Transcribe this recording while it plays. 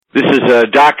This is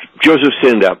Doc Joseph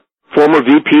Sinda, former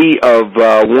VP of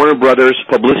Warner Brothers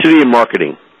Publicity and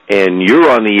Marketing. And you're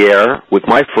on the air with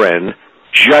my friend,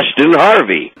 Justin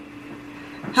Harvey.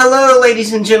 Hello,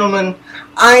 ladies and gentlemen.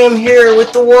 I am here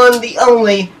with the one, the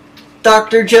only,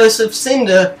 Dr. Joseph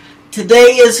Sinda.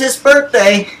 Today is his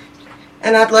birthday,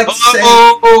 and I'd like to say,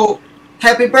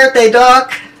 happy birthday,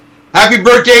 Doc. Happy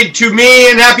birthday to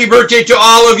me, and happy birthday to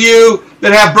all of you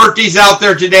that have birthdays out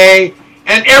there today.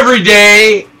 And every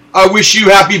day, I wish you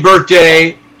happy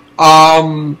birthday.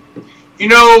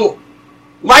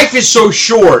 Life is so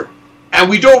short, and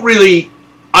we don't really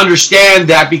understand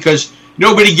that because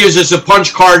nobody gives us a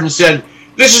punch card and said,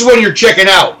 this is when you're checking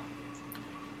out.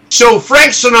 So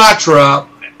Frank Sinatra,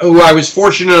 who I was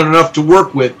fortunate enough to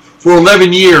work with for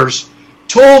 11 years,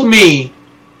 told me,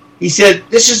 he said,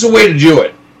 this is the way to do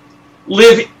it.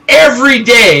 Live every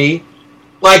day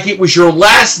like it was your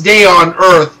last day on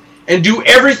earth and do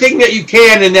everything that you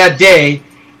can in that day,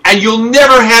 and you'll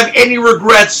never have any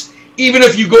regrets, even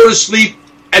if you go to sleep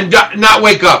and not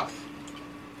wake up.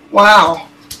 Wow.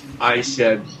 I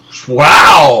said,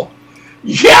 wow.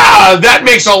 Yeah, that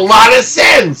makes a lot of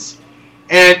sense.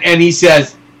 And he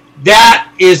says,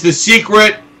 that is the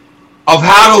secret of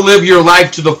how to live your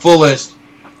life to the fullest.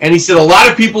 And he said, a lot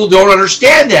of people don't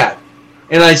understand that.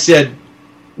 And I said,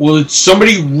 well, did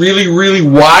somebody really, really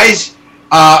wise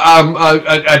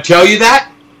tell you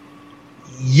that?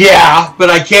 Yeah, but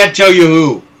I can't tell you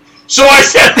who. So I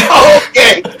said, oh,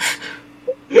 okay.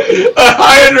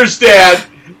 I understand.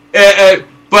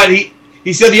 But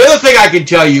he said, the other thing I can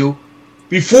tell you,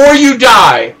 before you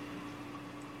die,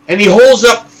 and he holds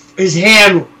up his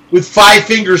hand with 5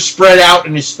 fingers spread out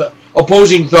and his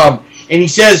opposing thumb, and he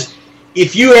says,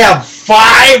 if you have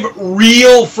 5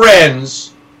 real friends,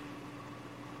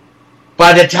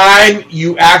 by the time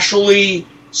you actually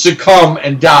succumb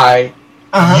and die,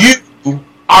 you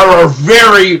are a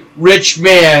very rich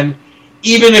man,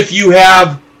 even if you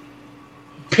have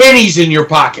pennies in your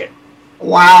pocket.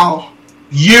 Wow.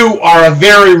 You are a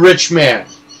very rich man.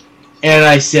 And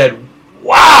I said,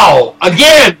 wow.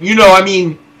 Again,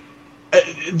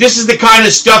 this is the kind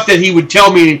of stuff that he would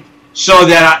tell me so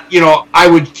that, I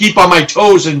would keep on my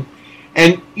toes and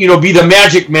be the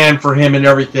magic man for him and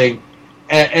everything.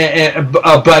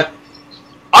 But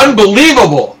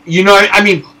unbelievable.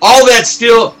 All that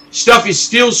stuff is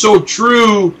still so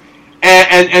true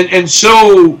and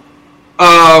so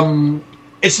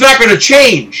it's not going to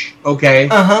change, okay?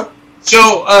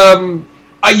 So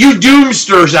you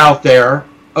doomsters out there,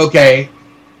 okay,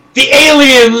 the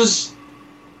aliens,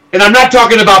 and I'm not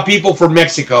talking about people from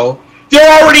Mexico,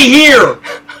 they're already here,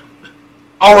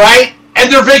 all right?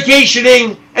 And they're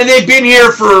vacationing, and they've been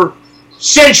here for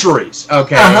centuries,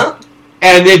 okay?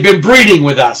 And they've been breeding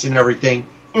with us and everything.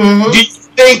 Do you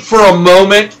think for a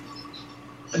moment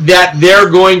that they're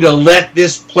going to let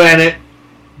this planet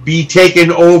be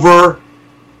taken over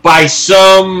by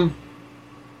some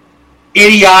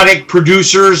idiotic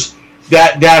producers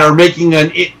that are making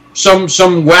some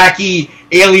wacky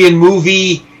alien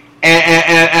movie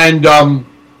and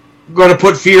going to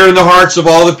put fear in the hearts of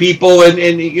all the people and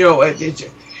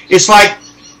it's like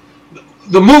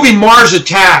the movie Mars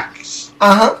Attacks.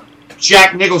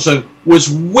 Jack Nicholson was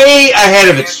way ahead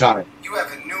of its time. You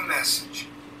have a new message.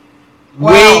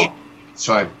 Wow.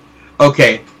 Sorry.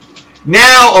 Okay.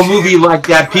 Now a movie like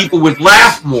that, people would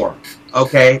laugh more.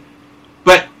 Okay.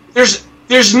 But there's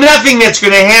nothing that's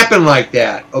going to happen like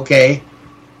that. Okay.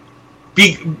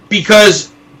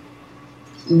 Because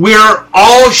we're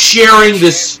all sharing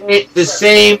the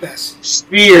same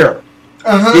sphere.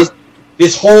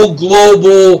 This whole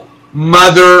global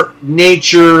Mother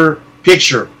Nature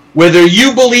picture. Whether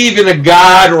you believe in a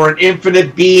God or an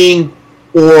infinite being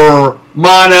or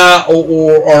Mana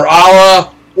or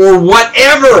Allah or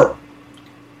whatever.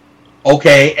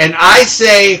 Okay, and I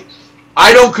say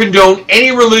I don't condone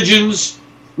any religions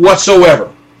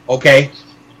whatsoever. Okay?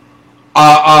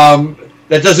 That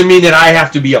doesn't mean that I have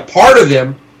to be a part of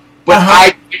them, but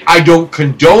I don't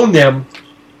condone them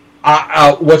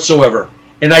whatsoever.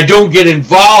 And I don't get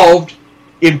involved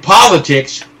in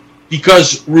politics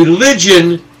because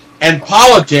religion and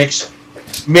politics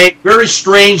make very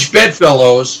strange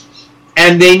bedfellows,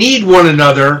 and they need one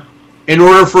another in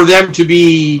order for them to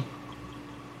be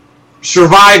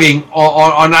surviving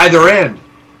on either end.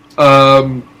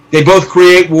 They both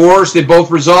create wars, they both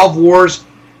resolve wars,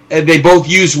 and they both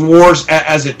use wars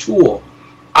as a tool.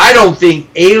 I don't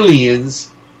think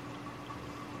aliens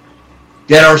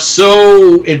that are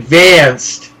so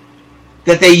advanced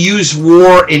that they use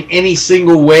war in any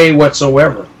single way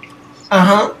whatsoever.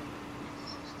 Uh-huh.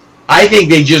 I think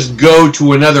they just go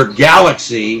to another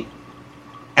galaxy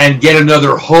and get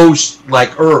another host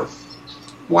like Earth.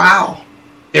 Wow.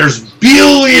 There's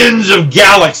billions of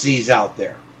galaxies out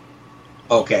there.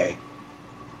 Okay.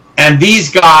 And these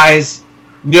guys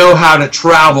know how to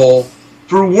travel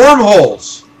through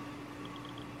wormholes.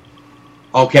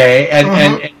 Okay.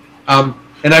 And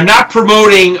I'm not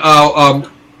promoting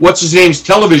what's his name's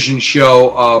television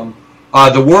show,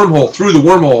 The Wormhole, Through the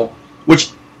Wormhole,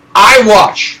 which I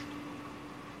watch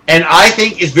and I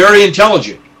think is very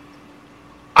intelligent.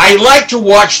 I like to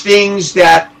watch things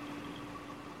that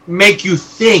make you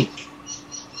think,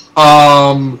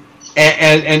 and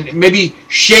maybe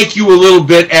shake you a little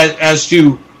bit as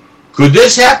to, could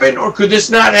this happen or could this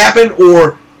not happen,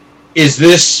 or is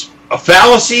this a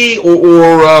fallacy,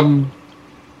 or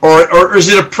is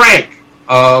it a prank?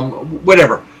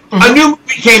 Whatever. Mm-hmm. A new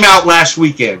movie came out last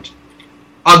weekend.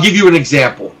 I'll give you an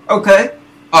example. Okay.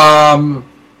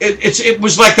 It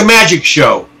was like a magic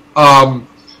show. Now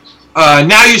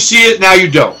you see it, now you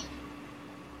don't.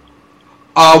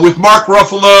 With Mark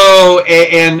Ruffalo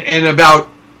and about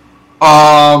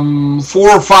 4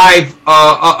 or 5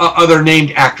 other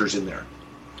named actors in there,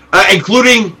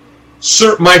 including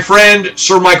my friend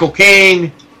Sir Michael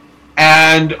Caine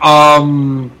and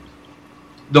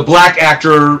the black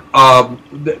actor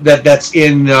that's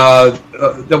in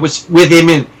that was with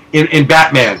him in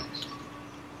Batman.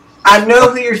 I know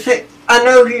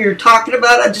who you're talking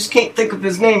about. I just can't think of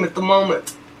his name at the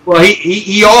moment. Well,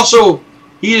 he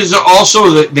is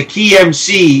also the key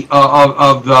MC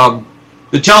of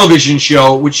the television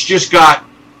show, which just got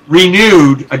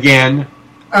renewed again.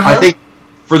 I think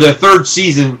for the 3rd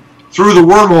season, Through the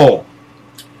Wormhole.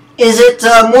 Is it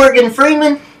Morgan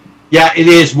Freeman? Yeah, it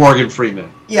is Morgan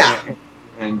Freeman. Yeah.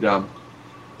 And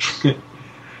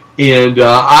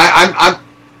I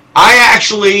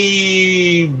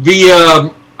actually,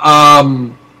 via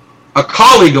a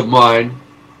colleague of mine,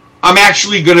 I'm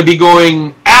actually going to be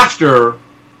going after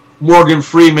Morgan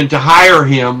Freeman to hire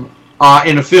him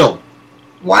in a film.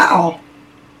 Wow.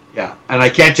 Yeah, and I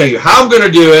can't tell you how I'm going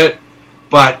to do it,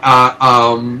 but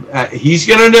he's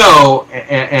going to know,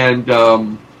 and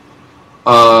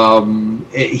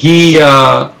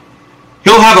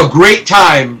he'll have a great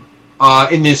time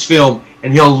in this film,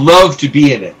 and he'll love to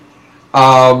be in it.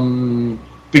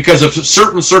 Because of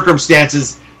certain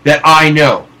circumstances that I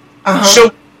know.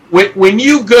 So when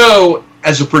you go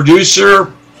as a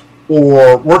producer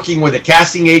or working with a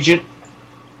casting agent,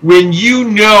 when you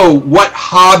know what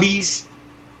hobbies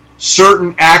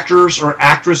certain actors or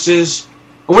actresses,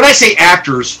 and when I say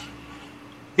actors,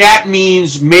 that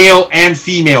means male and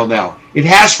female now. It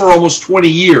has for almost 20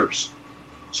 years.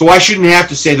 So I shouldn't have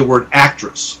to say the word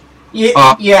actress.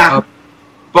 Yeah.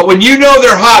 But when you know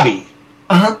their hobby,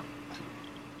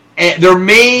 and their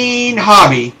main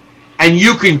hobby, and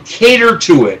you can cater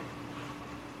to it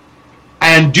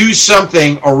and do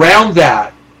something around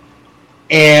that,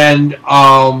 and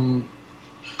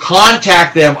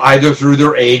contact them either through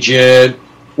their agent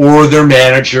or their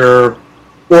manager,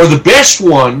 or the best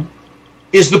one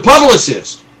is the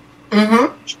publicist.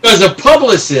 Because a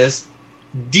publicist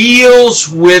deals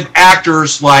with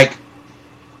actors like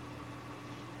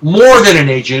more than an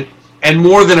agent and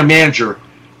more than a manager.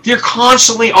 They're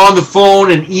constantly on the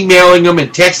phone and emailing them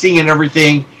and texting and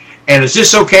everything. And is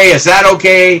this okay? Is that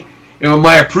okay? Am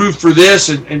I approved for this?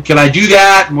 And can I do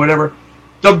that? And whatever.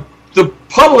 The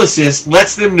publicist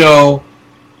lets them know,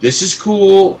 this is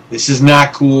cool. This is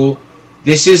not cool.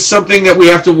 This is something that we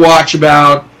have to watch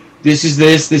about. This is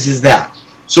this. This is that.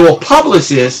 So a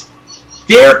publicist,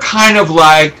 they're kind of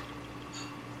like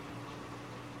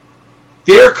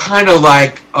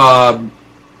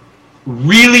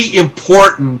really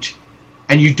important,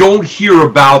 and you don't hear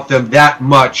about them that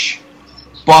much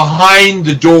behind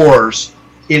the doors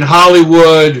in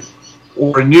Hollywood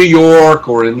or in New York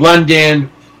or in London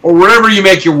or wherever you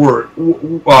make your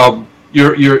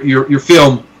your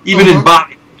film, even in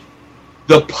Bollywood.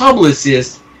 The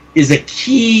publicist is a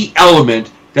key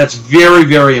element that's very,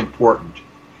 very important,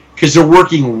 because they're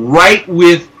working right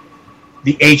with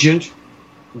the agent,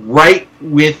 right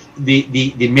with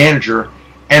the manager,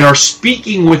 and are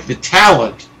speaking with the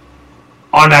talent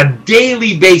on a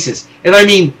daily basis. And I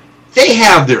mean, they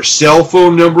have their cell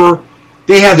phone number,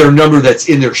 they have their number that's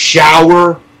in their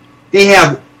shower, they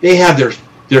have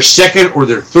their second or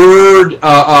their third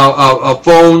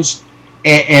phones,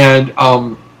 and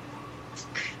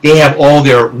they have all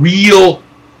their real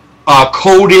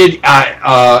coded,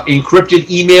 encrypted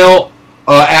email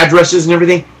addresses and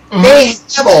everything. They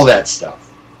have all that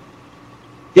stuff.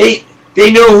 They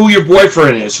know who your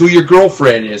boyfriend is, who your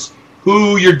girlfriend is,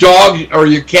 who your dog or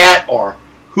your cat are,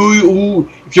 who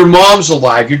if your mom's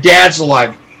alive, your dad's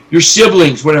alive, your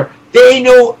siblings, whatever. They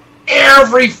know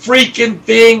every freaking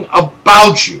thing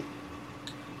about you.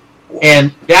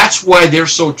 And that's why they're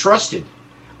so trusted.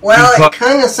 Well, it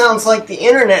kind of sounds like the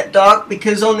internet, Doc,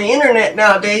 because on the internet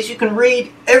nowadays you can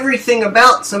read everything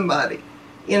about somebody.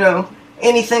 You know,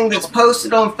 anything that's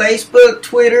posted on Facebook,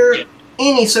 Twitter,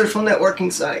 any social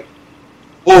networking site.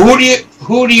 Well,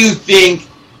 who do you think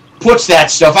puts that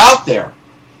stuff out there?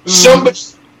 Mm-hmm. Somebody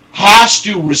has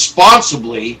to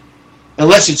responsibly,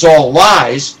 unless it's all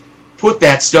lies, put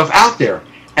that stuff out there.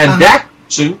 And that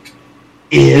person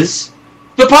is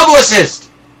the publicist.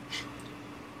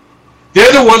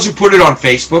 They're the ones who put it on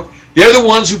Facebook. They're the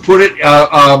ones who put it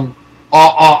on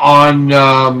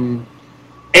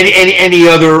any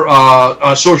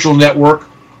other social network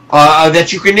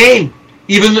that you can name.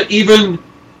 Even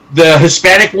the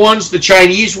Hispanic ones, the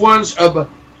Chinese ones,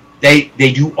 they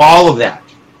do all of that.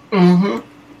 Mm-hmm.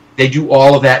 They do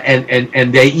all of that,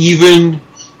 and they even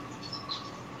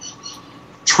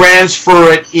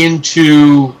transfer it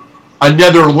into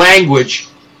another language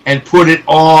and put it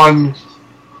on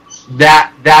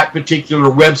that particular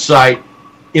website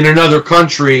in another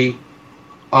country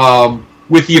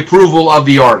with the approval of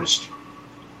the artist.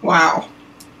 Wow.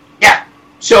 Yeah.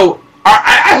 So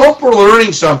I hope we're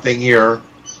learning something here.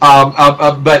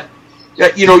 But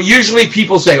usually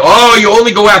people say, "Oh, you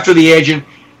only go after the agent,"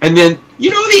 and then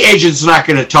the agent's not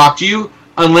going to talk to you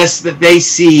unless that they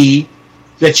see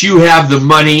that you have the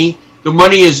money. The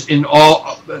money is in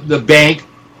all the bank.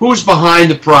 Who's behind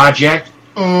the project?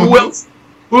 Mm-hmm. Who else?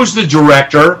 Who's the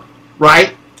director?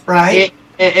 Right. Right.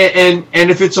 And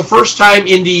if it's a first time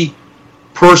indie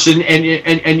person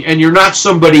and you're not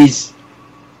somebody's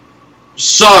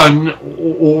son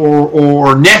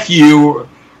or nephew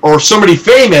or somebody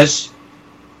famous,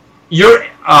 you're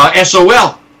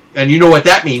SOL, and you know what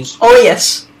that means. Oh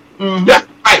yes. Mm-hmm. That's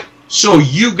right. So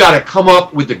you got to come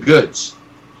up with the goods,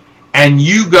 and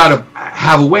you got to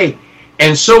have a way.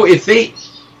 And so if they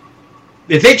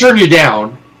turn you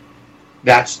down,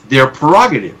 that's their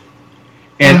prerogative.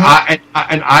 And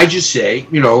I just say,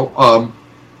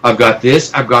 I've got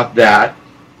this, I've got that.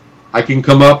 I can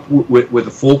come up with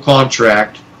a full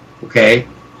contract. Okay,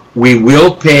 we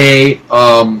will pay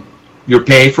your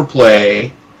pay for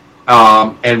play,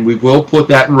 and we will put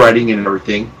that in writing and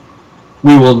everything.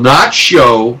 We will not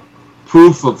show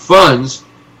proof of funds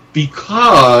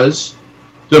because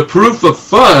the proof of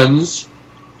funds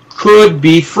could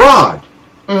be fraud.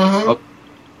 Mm-hmm.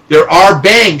 There are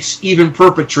banks even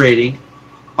perpetrating.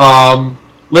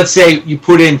 Let's say you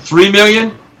put in $3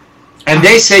 million, and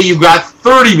they say you got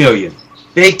 $30 million.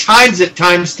 They times it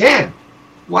times 10.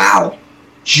 Wow.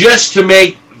 Just to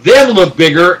make them look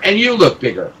bigger and you look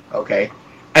bigger. Okay,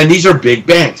 and these are big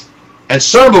banks, and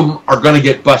some of them are going to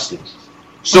get busted.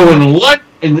 So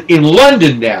in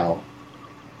London now,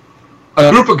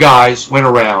 a group of guys went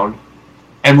around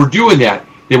and were doing that.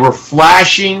 They were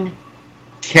flashing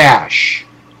cash,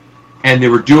 and they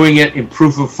were doing it in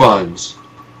proof of funds,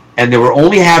 and they were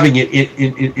only having it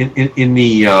in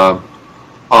the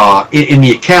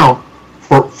account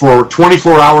for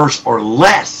 24 hours or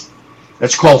less.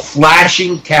 That's called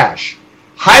flashing cash.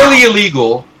 Highly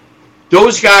illegal.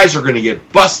 Those guys are going to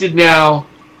get busted now,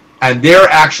 and they're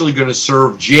actually going to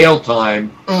serve jail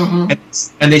time. Mm-hmm.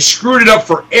 And they screwed it up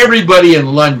for everybody in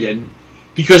London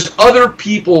because other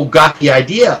people got the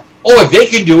idea. Oh, if they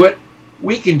can do it,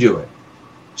 we can do it.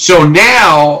 So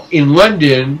now in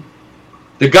London,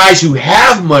 the guys who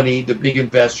have money, the big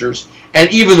investors, and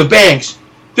even the banks,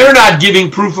 they're not giving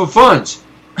proof of funds.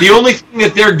 The only thing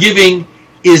that they're giving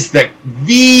is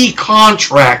the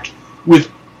contract with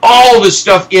all the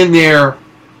stuff in there,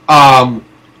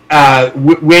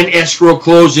 when escrow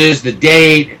closes, the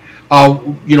date,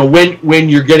 when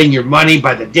you're getting your money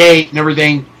by the date and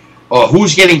everything,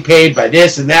 who's getting paid by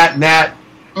this and that and that,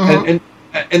 mm-hmm.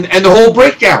 and the whole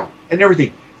breakdown and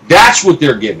everything. That's what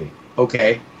they're giving,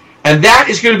 okay? And that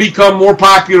is going to become more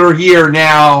popular here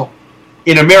now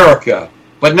in America,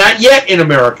 but not yet in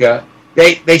America.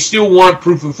 They still want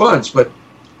proof of funds, but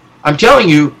I'm telling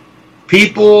you,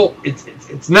 people,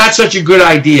 it's not such a good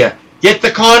idea. Get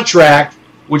the contract,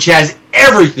 which has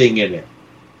everything in it,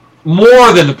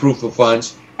 more than the proof of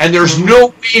funds, and there's no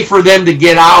way for them to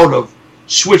get out of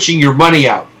switching your money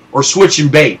out, or switching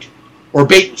bait, or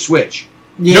bait and switch.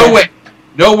 Yeah. No way.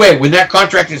 No way. When that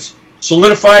contract is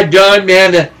solidified, done,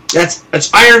 man,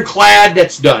 that's ironclad,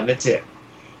 that's done, that's it.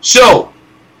 So,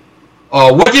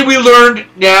 what did we learn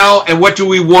now, and what do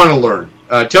we want to learn?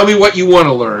 Tell me what you want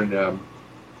to learn.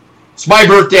 It's my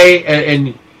birthday,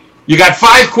 and you got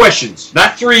 5 questions.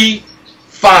 Not 3,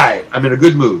 5. I'm in a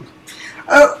good mood.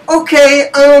 Okay,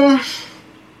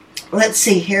 let's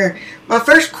see here. My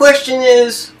first question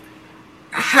is,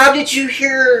 how did you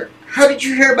hear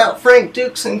about Frank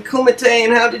Dukes and Kumite,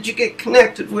 and how did you get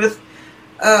connected with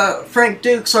Frank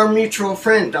Dukes, our mutual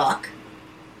friend, Doc?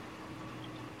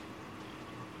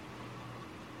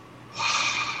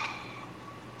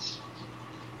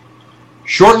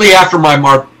 Shortly after my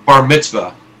bar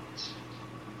mitzvah,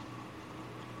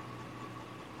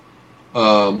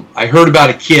 I heard about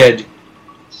a kid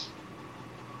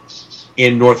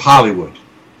in North Hollywood.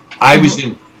 I was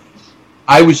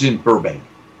in Burbank,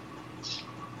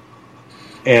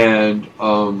 and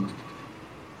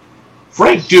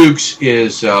Frank Dukes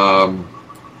is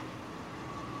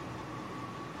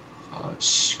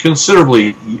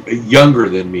considerably younger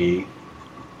than me,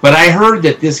 but I heard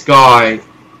that this guy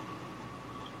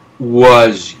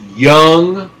was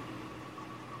young,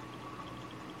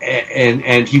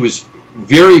 and he was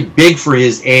very big for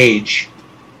his age,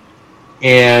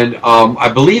 and I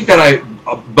believe that I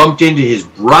bumped into his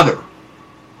brother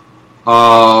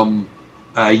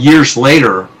years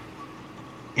later,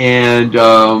 and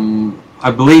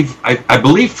I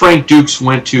believe Frank Dukes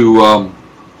went to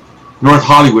North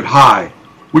Hollywood High,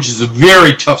 which is a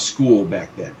very tough school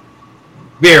back then.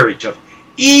 Very tough.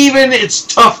 Even it's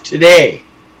tough today.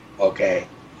 Okay.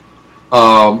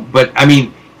 But I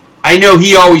mean, I know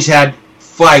he always had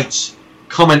fights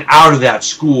coming out of that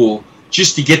school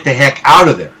just to get the heck out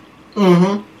of there.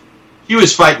 Mm-hmm. He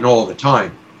was fighting all the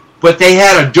time. But they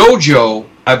had a dojo,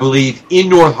 I believe, in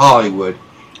North Hollywood,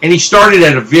 and he started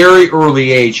at a very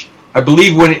early age. I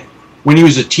believe when he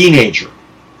was a teenager.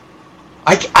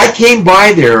 I came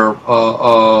by there a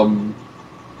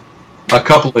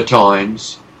couple of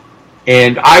times,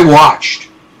 and I watched.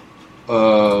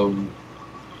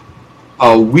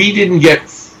 We didn't get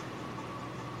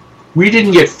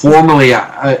formally,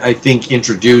 I think,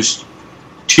 introduced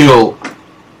till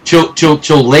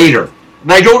later,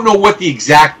 and I don't know what the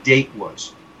exact date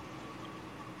was.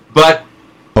 But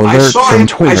I saw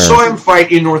him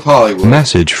fight in North Hollywood.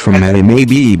 Message from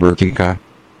Maybe Burkika.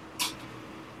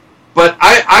 But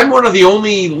I'm one of the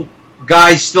only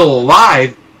guys still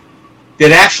alive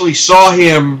that actually saw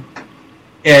him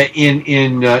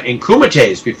in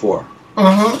Kumite's before.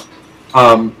 Uh-huh.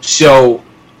 So,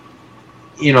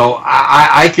 you know,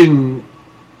 I can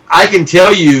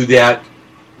tell you that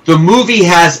the movie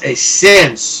has a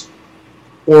sense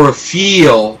or a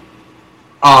feel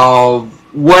of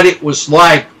what it was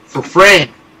like for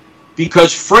Frank,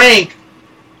 because Frank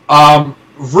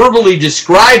verbally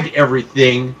described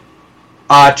everything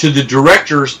to the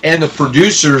directors and the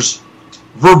producers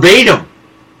verbatim.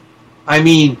 I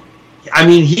mean,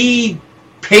 he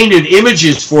painted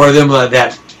images for them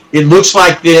that it looks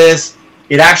like this,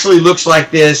 it actually looks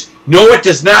like this. No, it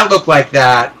does not look like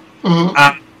that.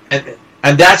 Mm-hmm.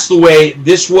 And that's the way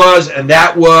this was and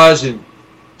that was. And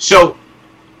so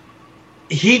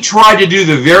he tried to do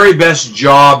the very best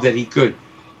job that he could.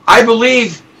 I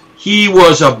believe he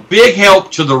was a big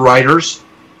help to the writers,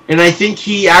 and I think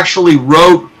he actually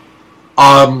wrote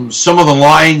some of the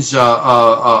lines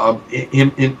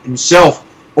himself,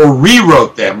 or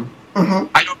rewrote them. Mm-hmm.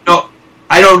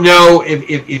 I don't know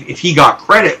if he got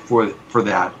credit for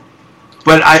that,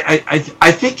 but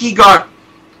I think he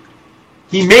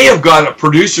may have got a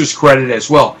producer's credit as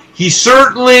well. He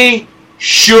certainly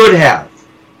should have.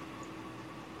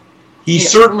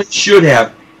 Certainly should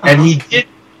have, and he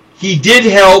did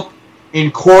help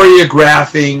in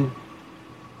choreographing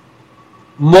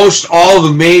most all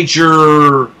the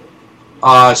major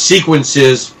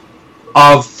sequences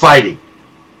of fighting.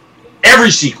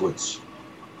 Every sequence.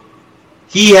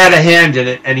 He had a hand in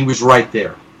it, and he was right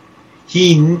there.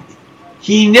 He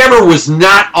never was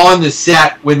not on the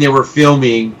set when they were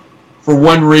filming for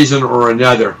one reason or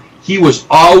another. He was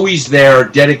always there,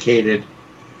 dedicated,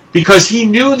 because he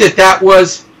knew that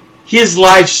was his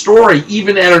life story,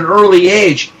 even at an early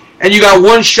age, and you got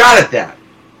one shot at that.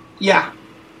 Yeah.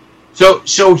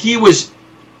 So he was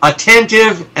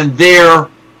attentive and there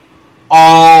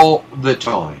all the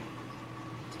time.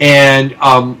 And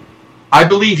I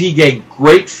believe he gave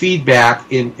great feedback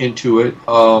into it.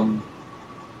 I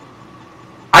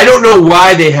don't know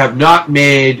why they have not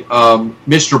made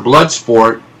Mr.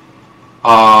 Bloodsport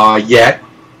yet.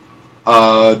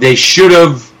 They should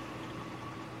have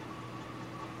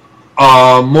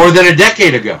more than a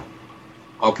decade ago.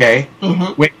 Okay,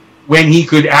 mm-hmm. when he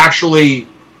could actually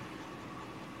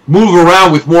move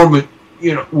around with more, with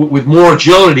more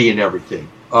agility and everything.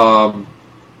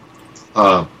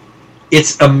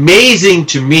 It's amazing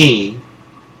to me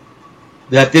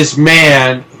that this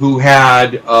man who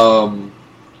had a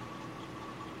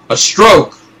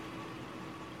stroke,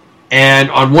 and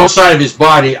on one side of his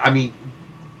body, I mean,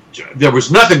 there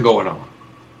was nothing going on.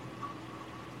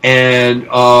 and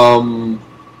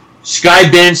Sky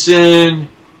Benson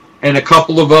and a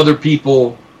couple of other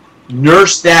people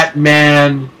nursed that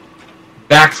man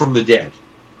back from the dead.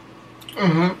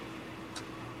 Mm-hmm.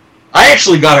 I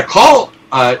actually got a call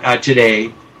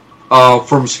today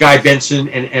from Sky Benson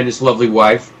and his lovely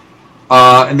wife,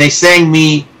 and they sang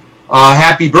me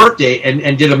happy birthday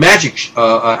and did a magic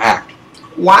act.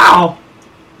 Wow.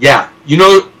 Yeah.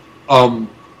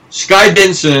 Sky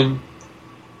Benson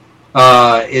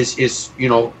is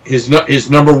his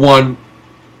number one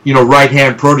right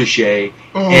hand protege,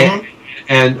 Mm-hmm.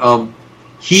 and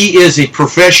he is a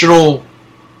professional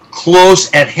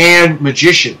close at hand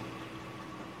magician.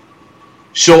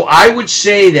 So I would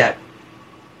say that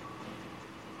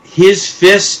his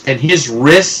fists and his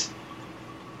wrists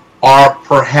are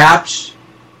perhaps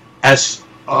as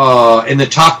in the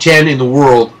top 10 in the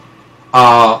world,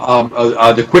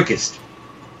 the quickest.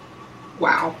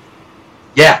 Wow.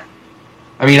 Yeah.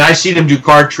 I mean, I see them do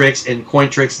card tricks and coin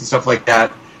tricks and stuff like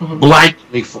that, Mm-hmm.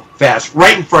 blindingly fast,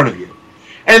 right in front of you.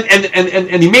 And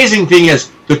the amazing thing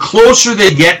is, the closer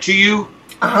they get to you,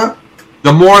 Uh-huh.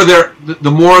 the more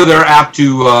they're apt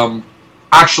to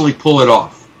actually pull it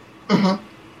off. Mm-hmm.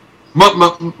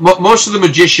 Most of the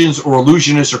magicians or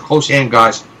illusionists or close hand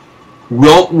guys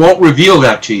won't reveal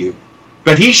that to you.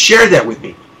 But he shared that with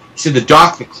me. He said,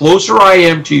 the closer I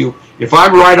am to you, if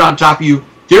I'm right on top of you,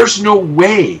 there's no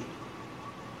way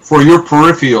for your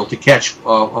peripheral to catch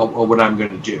what I'm going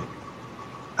to do.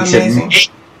 He Amazing.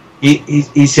 said,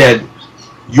 he said,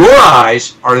 your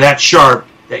eyes are that sharp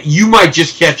that you might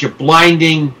just catch a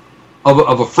blinding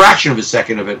of a fraction of a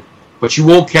second of it, but you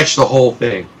won't catch the whole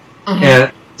thing. Mm-hmm. And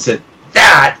I said,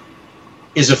 that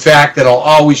is a fact that I'll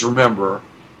always remember,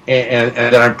 and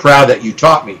that I'm proud that you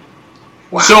taught me.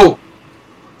 Wow. So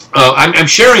I'm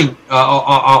sharing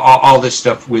all this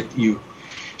stuff with you.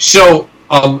 So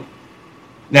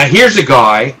now here's a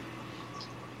guy,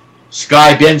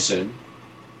 Sky Benson,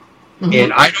 Mm-hmm.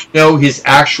 and I don't know his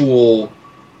actual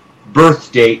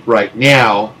birth date right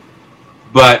now,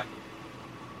 but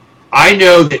I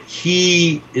know that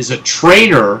he is a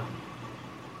trainer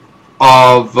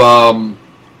of was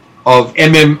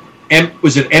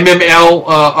it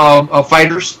MML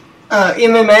fighters?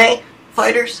 MMA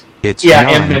fighters? It's Yeah,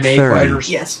 9:30. MMA fighters.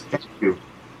 Yes. Thank you.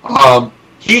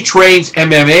 He trains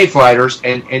MMA fighters,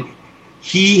 and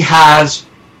he has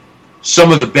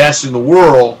some of the best in the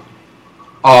world,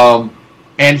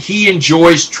 and he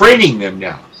enjoys training them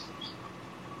now.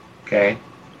 Okay?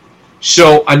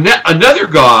 So another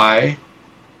guy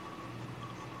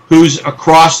who's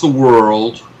across the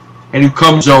world and who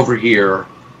comes over here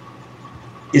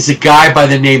is a guy by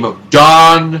the name of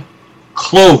Don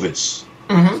Clovis.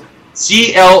 Mm-hmm.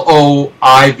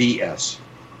 Cloives.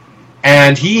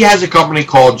 And he has a company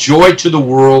called Joy to the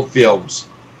World Films.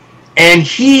 And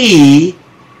he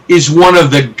is one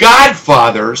of the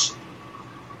godfathers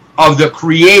of the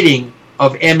creating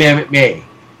of MMA.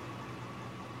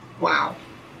 Wow.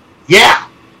 Yeah.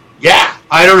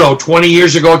 I don't know, 20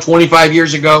 years ago, 25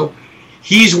 years ago,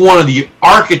 he's one of the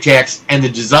architects and the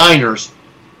designers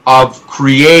of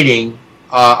creating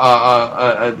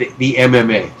the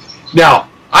MMA. Now,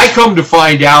 I come to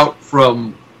find out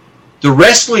from the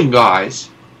wrestling guys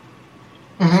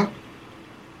Mm-hmm.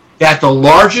 that the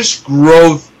largest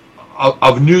growth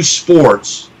of new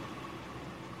sports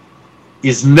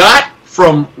is not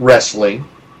from wrestling,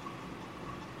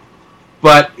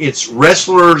 but it's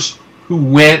wrestlers who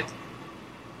went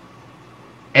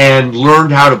and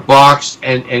learned how to box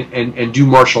and do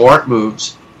martial art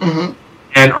moves, Mm-hmm.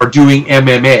 and are doing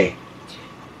MMA.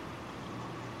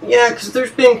 Yeah, because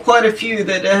there's been quite a few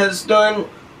that has done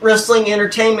wrestling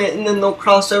entertainment, and then they'll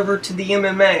cross over to the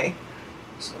MMA.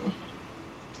 So.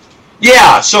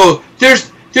 Yeah, so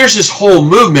there's this whole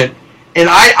movement, and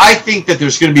I think that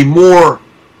there's going to be more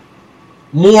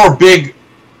big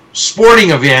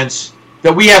sporting events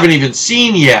that we haven't even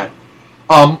seen yet.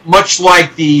 Much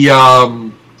like the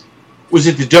was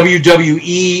it the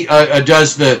WWE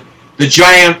does the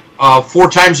giant 4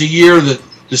 times a year the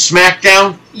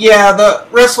SmackDown? Yeah, the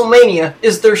WrestleMania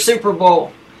is their Super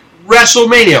Bowl.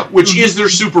 WrestleMania, which is their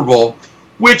Super Bowl,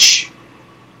 which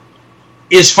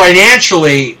is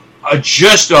financially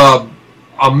just a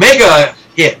mega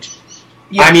hit.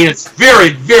 Yeah. I mean, it's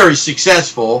very, very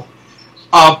successful.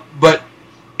 But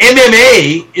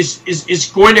MMA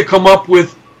is going to come up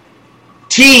with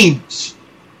teams,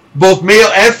 both male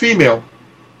and female,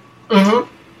 Mm-hmm.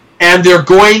 and they're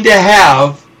going to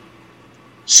have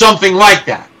something like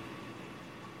that.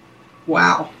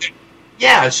 Wow.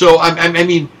 Yeah, so I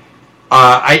mean,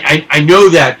 I know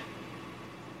that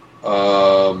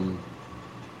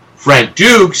Frank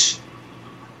Dukes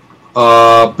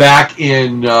back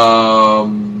in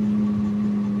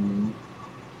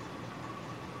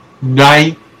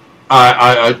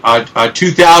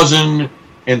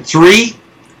 2003.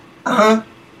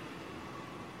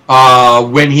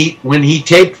 When he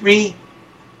taped me,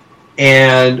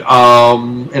 and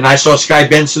I saw Sky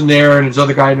Benson there and his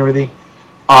other guy and everything.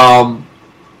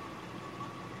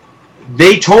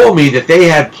 They told me that they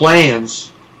had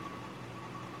plans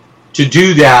to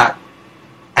do that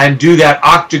and do that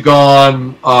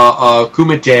octagon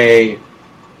kumite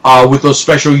with those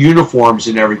special uniforms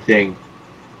and everything,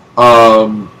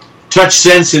 touch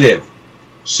sensitive,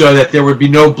 so that there would be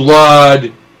no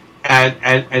blood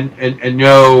and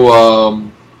no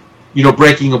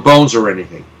breaking of bones or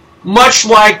anything, much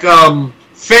like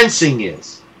fencing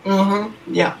is.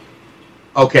 Yeah.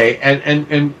 Okay,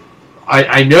 and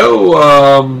I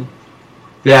know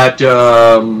that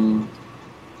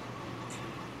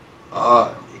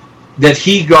that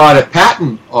he got a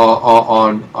patent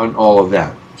on all of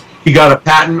that. He got a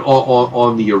patent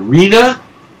on the arena.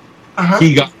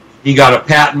 He got a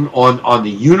patent on the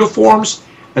uniforms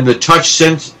and the touch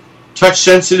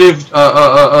sensitive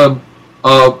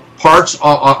parts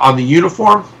on the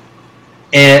uniform,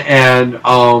 and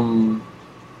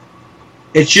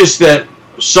it's just that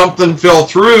something fell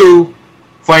through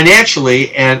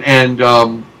financially, and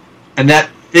that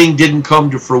thing didn't come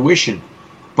to fruition.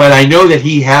 But I know that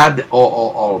he had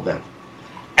all of that.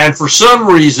 And for some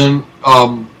reason,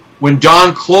 when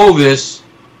Don Clovis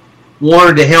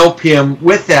wanted to help him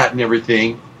with that and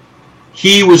everything,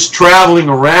 he was traveling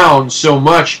around so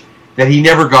much that he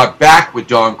never got back with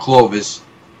Don Clovis,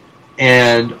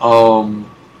 and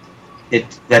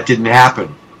that didn't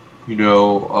happen. He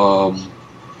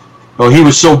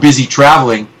was so busy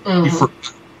traveling,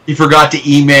 he forgot to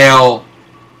email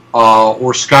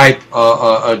or Skype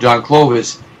Don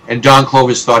Clovis, and Don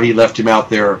Clovis thought he left him out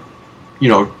there,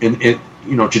 to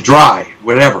dry,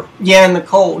 whatever. Yeah, in the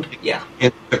cold. Yeah.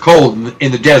 In the cold,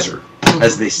 in the desert,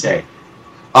 as they say.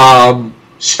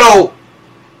 So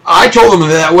I told him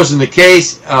that wasn't the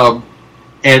case,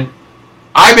 and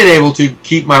I've been able to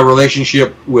keep my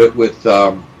relationship with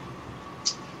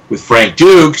Frank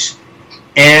Dukes,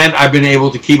 and I've been able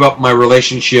to keep up my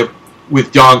relationship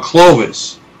with Don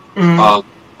Clovis.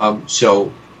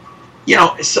 So,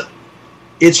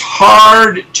 it's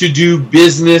hard to do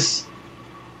business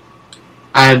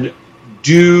and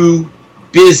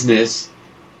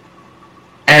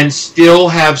still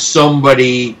have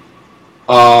somebody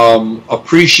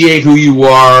appreciate who you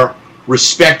are,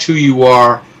 respect who you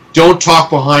are, don't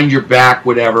talk behind your back,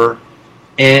 whatever,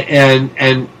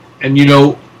 and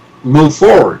move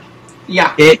forward.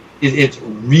 Yeah. It's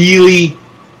really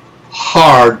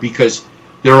hard because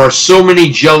there are so many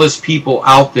jealous people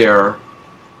out there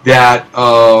that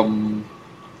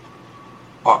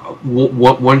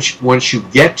once you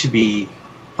get to be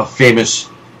a famous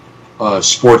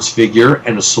sports figure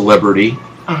and a celebrity,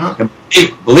 and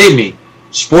believe me,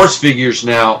 sports figures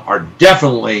now are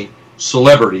definitely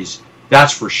celebrities.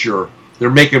 That's for sure.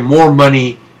 They're making more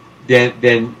money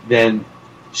than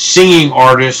singing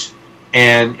artists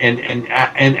and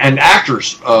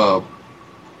actors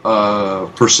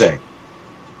per se.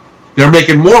 They're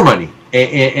making more money,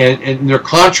 and their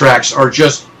contracts are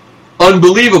just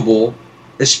unbelievable,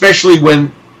 especially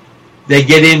when they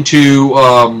get into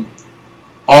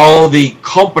all the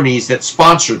companies that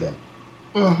sponsor them.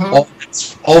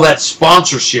 All that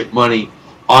sponsorship money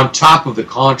on top of the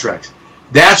contracts.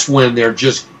 That's when their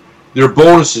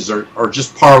bonuses are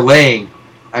just parlaying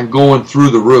and going through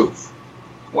the roof.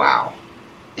 Wow.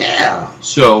 Yeah.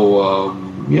 So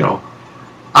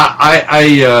I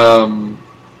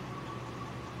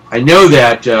know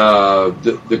that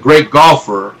the great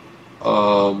golfer.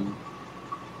 Are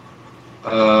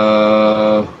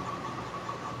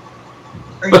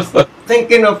you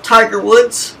thinking of Tiger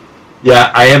Woods?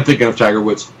 Yeah, I am thinking of Tiger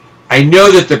Woods. I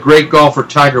know that the great golfer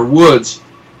Tiger Woods,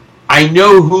 I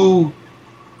know who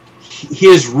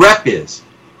his rep is,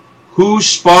 who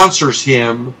sponsors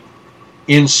him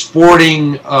in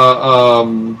sporting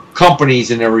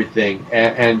companies and everything.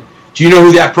 And do you know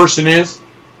who that person is?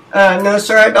 No,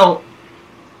 sir, I don't.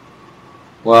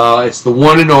 Well, it's the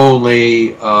one and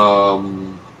only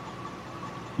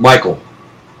Michael.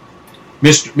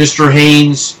 Mr.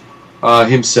 Haynes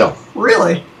himself.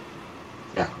 Really?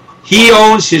 Yeah. He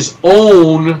owns his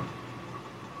own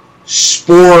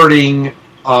sporting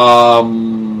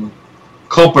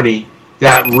company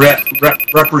that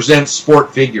represents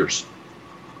sport figures.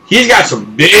 He's got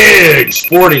some big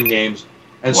sporting names,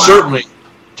 and certainly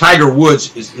Tiger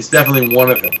Woods is definitely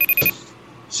one of them.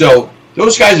 So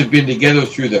those guys have been together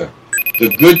through the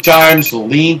good times, the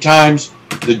lean times,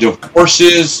 the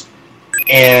divorces,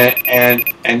 and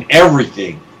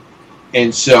everything.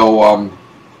 And so,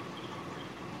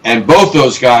 and both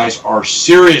those guys are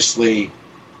seriously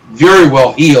very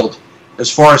well healed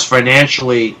as far as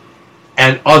financially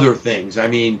and other things. I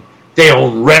mean, they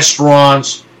own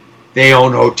restaurants, they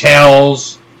own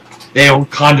hotels, they own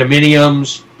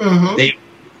condominiums,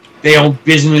 they own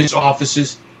business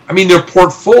offices. I mean, their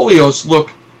portfolios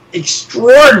look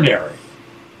extraordinary.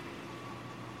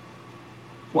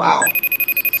 Wow.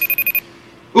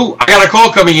 Ooh, I got a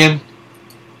call coming in.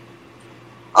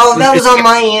 Oh, that was on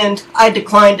my end. I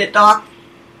declined it, Doc.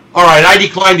 All right, I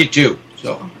declined it too.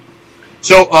 So,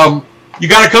 you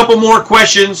got a couple more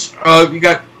questions.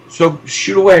 So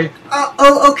shoot away.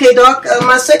 Okay, Doc.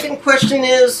 My second question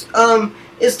is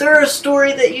there a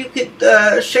story that you could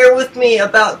share with me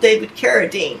about David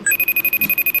Carradine?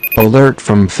 Alert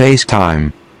from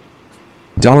FaceTime.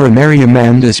 Dora Mary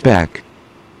Amanda Speck.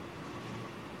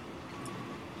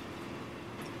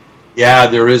 Yeah,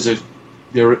 there is a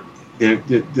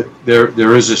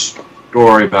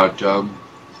story about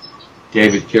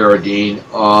David Carradine.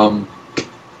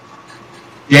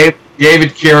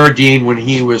 David Carradine, when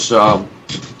he was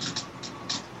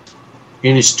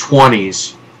in his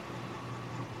 20s,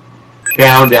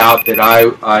 found out that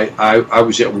I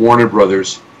was at Warner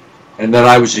Brothers, and that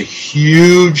I was a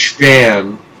huge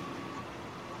fan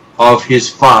of his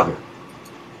father.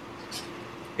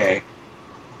 Okay.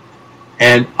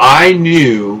 And I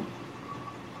knew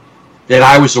that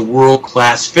I was a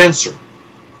world-class fencer.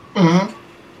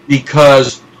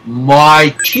 Because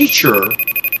my teacher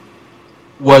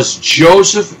was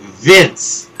Joseph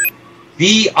Vince.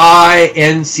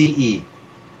 V-I-N-C-E.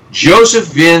 Joseph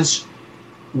Vince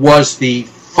was the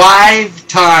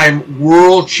 5-time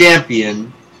world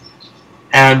champion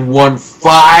and won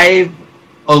 5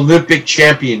 Olympic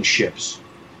championships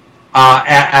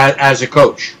as a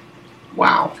coach.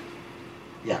 Wow.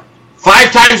 Yeah.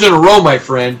 5 times in a row, my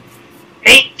friend.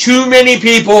 Ain't too many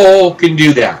people can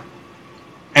do that.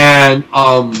 And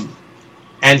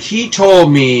he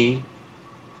told me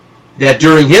that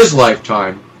during his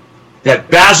lifetime, that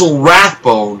Basil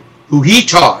Rathbone, who he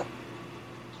taught,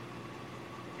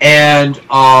 and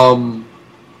John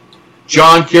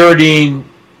Carradine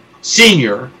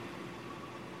Sr.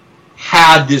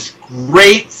 had this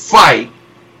great fight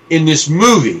in this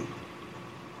movie.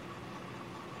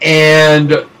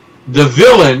 And the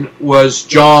villain was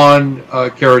John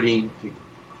Carradine.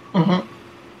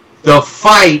 The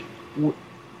fight,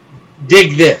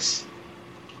 dig this,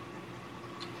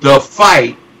 the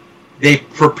fight, they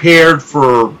prepared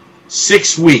for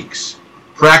 6 weeks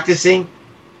practicing.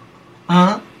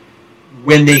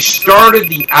 When they started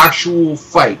the actual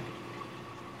fight,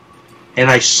 and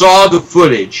I saw the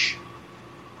footage,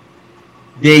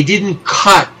 they didn't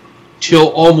cut till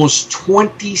almost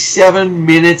 27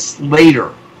 minutes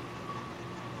later.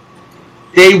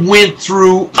 They went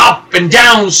through up and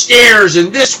down stairs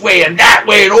and this way and that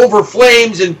way and over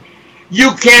flames, and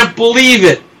you can't believe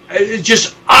it. It's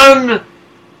just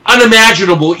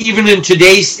unimaginable, even in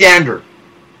today's standard.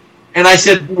 And I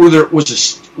said,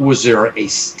 was there a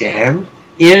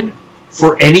stand-in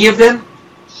for any of them?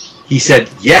 He said,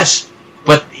 yes,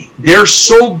 but they're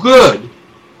so good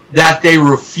that they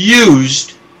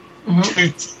refused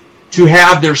to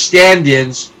have their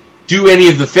stand-ins do any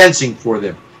of the fencing for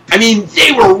them. I mean,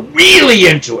 they were really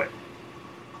into it.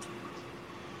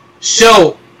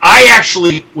 So I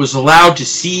actually was allowed to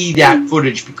see that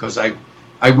footage because I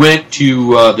went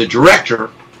to the director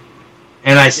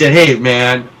and I said, hey,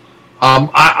 man,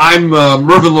 I'm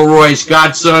Mervyn LeRoy's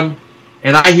godson,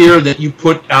 and I hear that you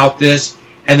put out this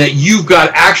and that you've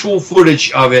got actual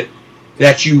footage of it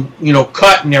that you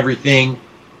cut and everything,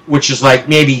 which is like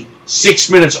maybe 6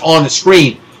 minutes on the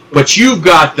screen, but you've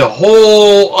got the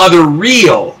whole other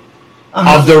reel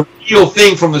of the real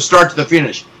thing from the start to the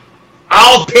finish.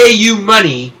 I'll pay you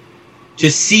money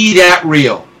to see that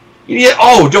reel.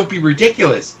 Oh, don't be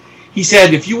ridiculous. He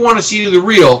said, if you want to see the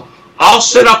reel, I'll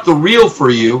set up the reel for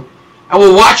you, and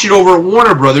we'll watch it over at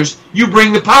Warner Brothers. You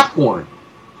bring the popcorn.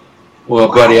 Well,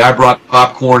 buddy, I brought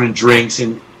popcorn and drinks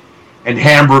and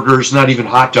hamburgers, not even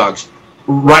hot dogs,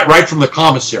 right from the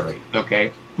commissary,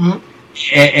 okay?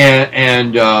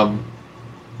 And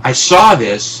I saw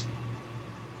this,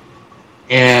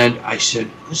 and I said,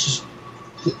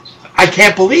 I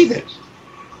can't believe it.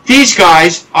 These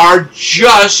guys are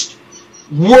just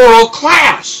world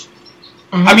class.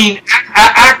 I mean,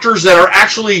 actors that are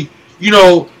actually,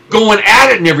 going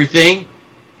at it and everything,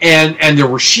 and there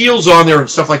were shields on there and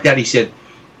stuff like that. He said,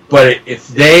 but if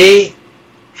they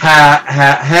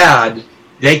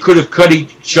they could have cut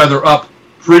each other up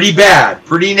pretty bad,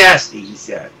 pretty nasty, he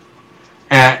said.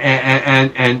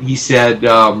 And he said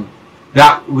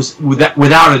that was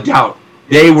without a doubt.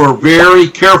 They were very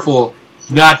careful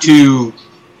not to,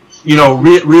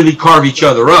 really carve each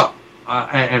other up.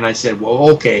 And I said, well,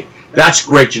 okay, that's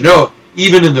great to know.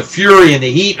 Even in the fury and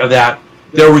the heat of that,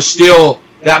 there was still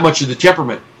that much of the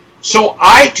temperament. So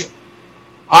I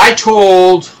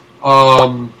told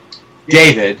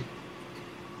David,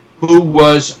 who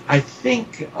was, I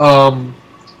think,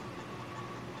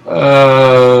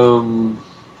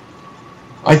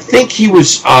 he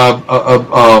was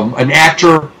an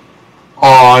actor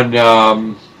on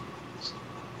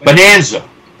Bonanza.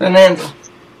 Bonanza.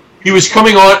 He was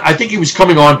coming on. I think he was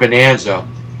coming on Bonanza,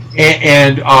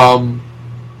 and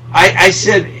I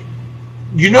said,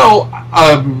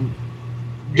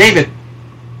 David,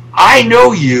 I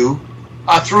know you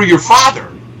through your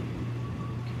father,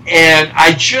 and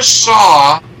I just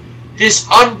saw this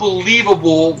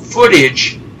unbelievable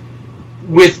footage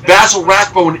with Basil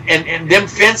Rathbone and them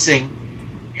fencing,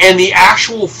 and the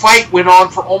actual fight went on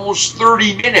for almost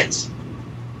 30 minutes.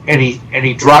 And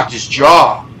he dropped his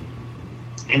jaw,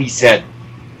 and he said,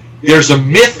 there's a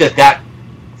myth that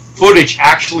footage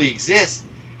actually exists.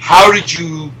 How did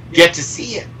you get to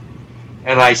see it?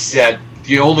 And I said,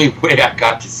 the only way I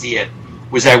got to see it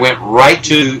was I went right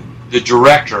to the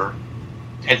director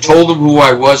and told him who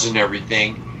I was and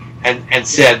everything, and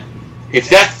said, if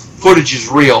that footage is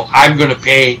real, I'm going to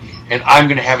pay, and I'm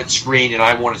going to have it screened, and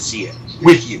I want to see it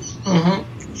with you. Mm-hmm.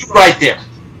 You right there.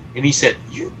 And he said,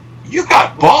 you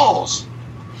got balls.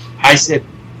 I said,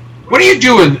 what are you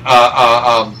doing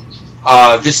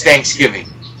this Thanksgiving?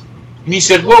 And he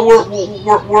said, well,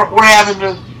 we're having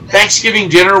a Thanksgiving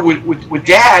dinner with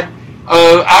Dad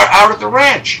out at the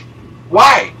ranch.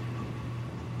 Why?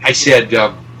 I said,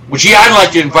 well, gee, I'd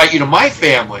like to invite you to my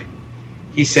family.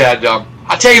 He said, I'll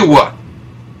tell you what.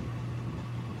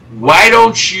 Why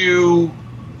don't you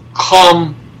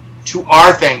come to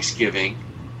our Thanksgiving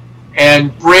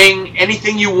and bring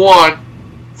anything you want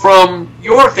from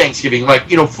your Thanksgiving, like,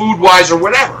 food-wise or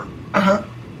whatever. Uh-huh.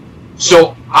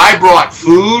 So I brought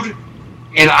food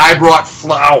and I brought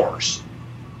flowers,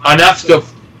 enough to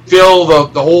fill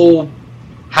the whole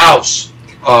house,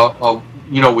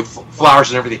 with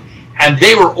flowers and everything. And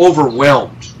they were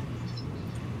overwhelmed.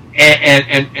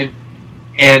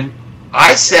 And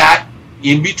I sat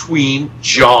in between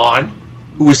John,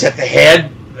 who was at the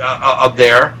head of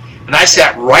there, and I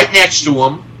sat right next to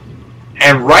him,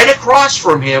 and right across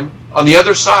from him on the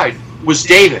other side was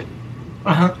David.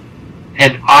 Uh-huh.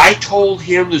 And I told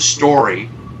him the story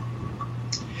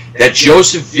that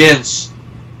Joseph Vince,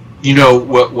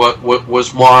 what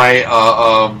was my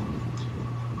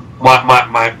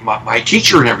my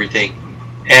teacher and everything,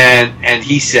 and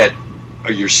he said,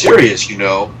 "Are you serious?"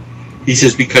 He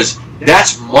says, because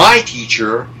that's my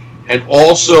teacher and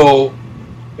also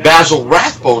Basil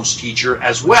Rathbone's teacher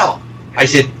as well. I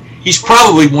said, he's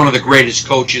probably one of the greatest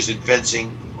coaches in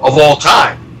fencing of all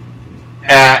time.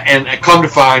 And I come to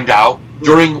find out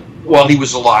while he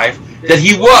was alive that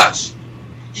he was.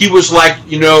 He was like,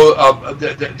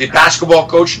 the basketball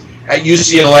coach at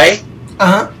UCLA.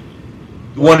 Uh-huh.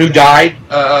 The one who died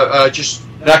just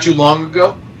not too long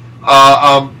ago.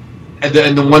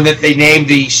 And the one that they named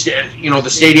the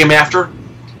stadium after.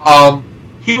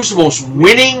 He was the most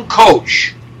winning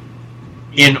coach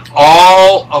in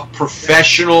all of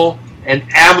professional and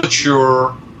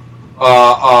amateur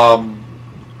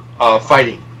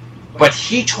fighting. But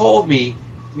he told me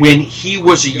when he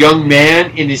was a young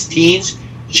man in his teens,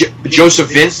 Joseph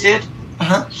Vince did,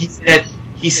 uh-huh.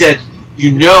 he said,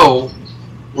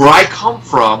 where I come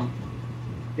from,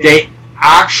 they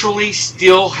actually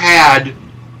still had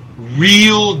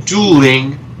real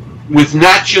dueling with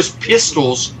not just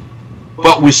pistols,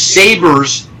 but with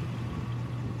sabers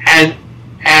and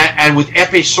with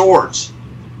epee swords.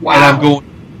 Wow. And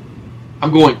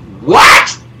I'm going,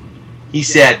 what? He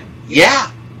said,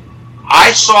 yeah,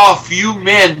 I saw a few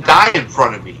men die in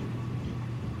front of me.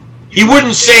 He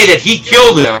wouldn't say that he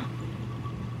killed them,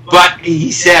 but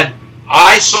he said,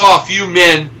 I saw a few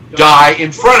men die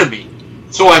in front of me.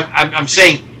 So I'm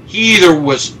saying he either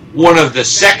was one of the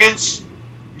seconds,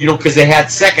 because they had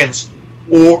seconds,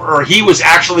 or he was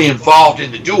actually involved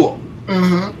in the duel.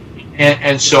 Mm-hmm.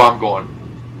 And so I'm going,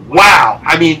 wow.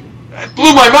 I mean, it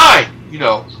blew my mind,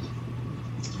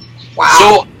 Wow.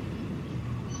 So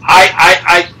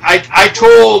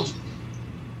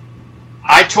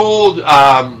I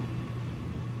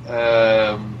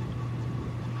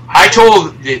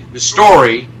told the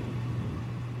story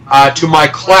to my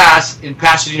class in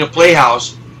Pasadena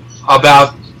Playhouse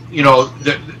about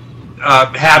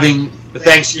having the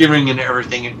Thanksgiving and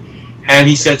everything, and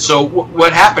he said, so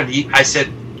what happened? I said,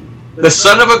 the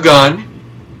son of a gun,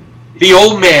 the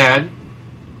old man.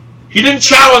 He didn't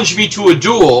challenge me to a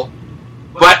duel,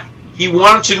 but he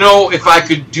wanted to know if I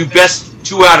could do best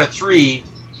 2 out of 3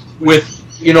 with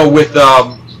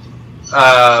a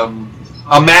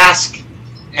mask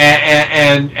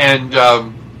and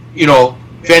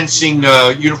fencing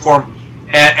uniform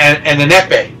and an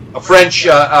épée, a French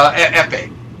épée.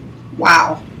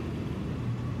 Wow.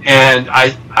 And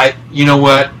I, you know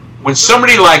what? When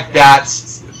somebody like that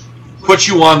puts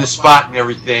you on the spot and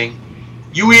everything,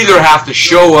 you either have to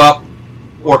show up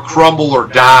or crumble or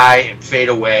die and fade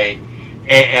away.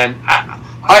 And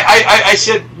I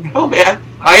said, no, man,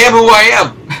 I am who I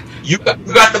am. You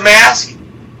got the mask.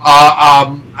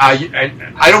 I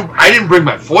didn't bring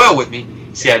my foil with me.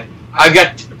 He said, I've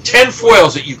got 10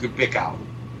 foils that you can pick out,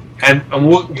 and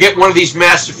we'll get one of these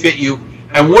masks to fit you,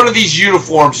 and one of these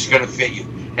uniforms is going to fit you.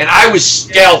 And I was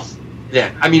stealth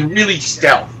then. I mean, really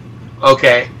stealth.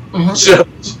 Okay. Mm-hmm. So,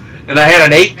 and I had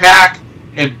an 8-pack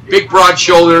and big broad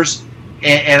shoulders,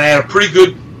 and I had a pretty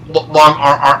good long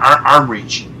arm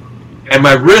reach, and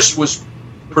my wrist was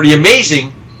pretty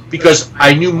amazing because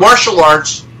I knew martial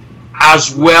arts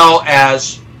as well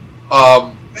as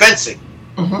fencing.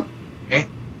 Mm-hmm. Okay,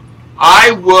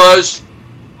 I was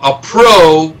a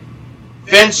pro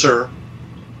fencer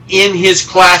in his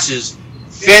classes,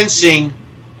 fencing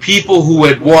people who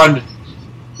had won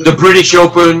the British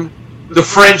Open, the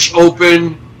French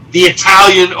Open, the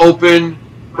Italian Open,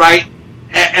 right?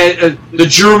 The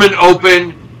German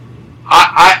Open.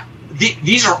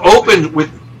 These are open with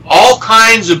all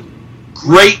kinds of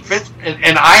great fits,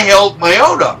 and I held my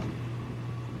own up.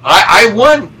 I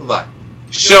won a lot.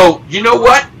 So, you know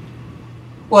what?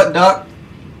 What, Doc?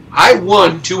 I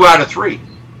won 2 out of 3.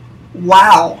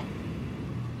 Wow.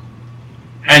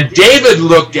 And David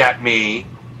looked at me,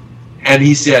 and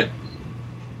he said,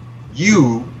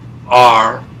 you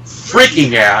are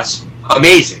freaking ass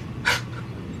amazing.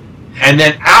 And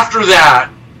then after that,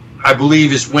 I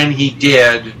believe is when he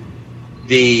did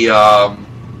the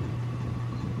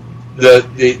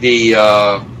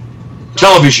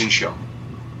television show.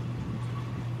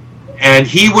 And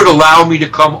he would allow me to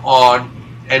come on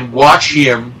and watch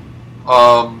him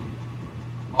on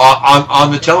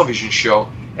the television show.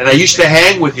 And I used to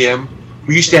hang with him.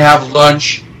 We used to have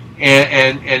lunch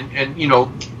and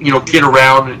kid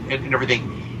around and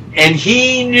everything. And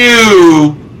he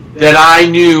knew that I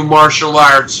knew martial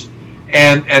arts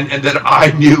and that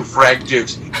I knew Frank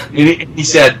Dukes. And he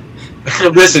said,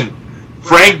 listen,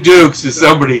 Frank Dukes is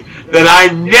somebody that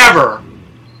I never,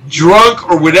 drunk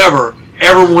or whatever,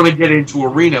 ever want to get into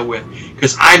arena with,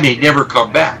 because I may never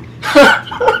come back.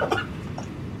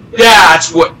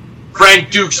 That's what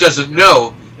Frank Dukes doesn't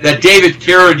know, that David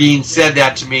Carradine said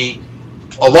that to me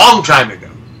a long time ago.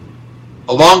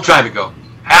 A long time ago.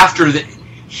 After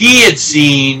he had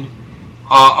seen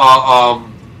a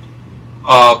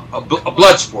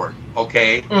blood sport,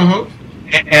 okay? Mm-hmm.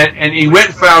 And he went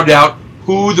and found out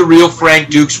who the real Frank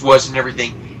Dukes was and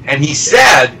everything. And he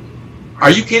said, are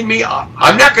you kidding me?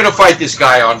 I'm not going to fight this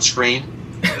guy on screen.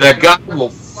 That guy will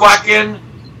fucking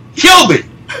kill me.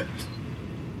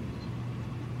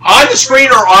 On the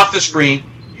screen or off the screen,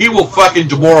 he will fucking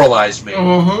demoralize me.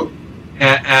 Mm-hmm.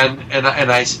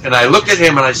 And I looked at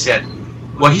him and I said,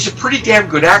 well, he's a pretty damn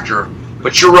good actor,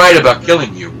 but you're right about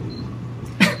killing you.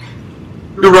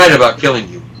 You're right about killing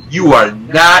you. You are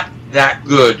not that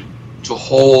good to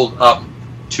hold up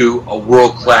to a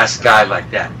world-class guy like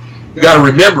that. You got to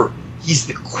remember, he's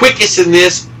the quickest in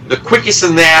this, the quickest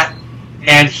in that,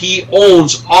 and he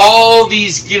owns all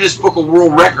these Guinness Book of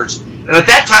World Records. And at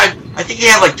that time, I think he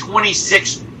had like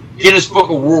 26 Guinness Book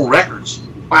of World Records.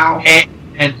 Wow. And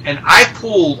I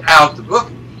pulled out the book,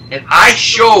 and I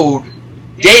showed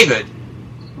David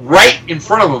right in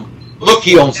front of him, look,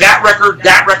 he owns that record,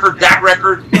 that record, that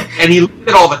record, and he looked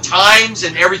at all the times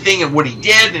and everything and what he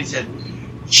did, and he said,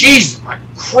 Jesus my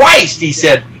Christ, he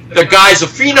said, the guy's a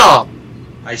phenom.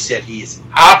 I said, he is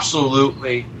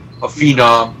absolutely a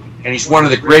phenom, and he's one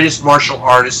of the greatest martial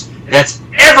artists that's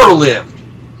ever lived,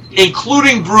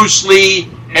 including Bruce Lee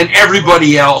and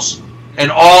everybody else,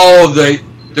 and all of the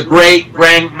great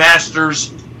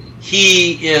grandmasters.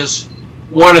 He is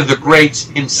one of the greats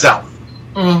himself.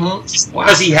 Mm-hmm.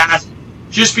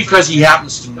 Just because he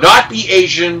happens to not be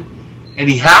Asian, and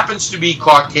he happens to be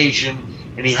Caucasian,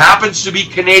 and he happens to be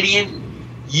Canadian,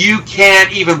 you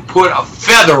can't even put a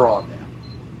feather on that.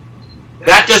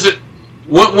 That doesn't,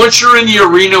 once you're in the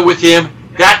arena with him,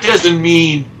 that doesn't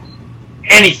mean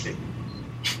anything.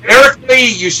 Eric Lee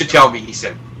used to tell me, he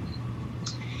said,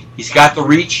 he's got the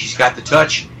reach, he's got the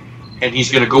touch, and he's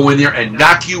going to go in there and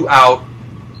knock you out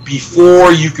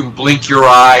before you can blink your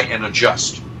eye and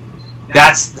adjust.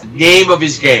 That's the name of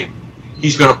his game.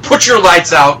 He's going to put your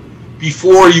lights out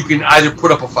before you can either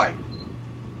put up a fight.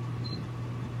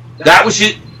 That was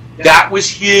it. That was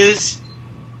his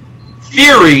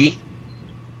theory,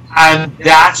 and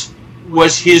that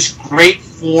was his great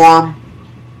form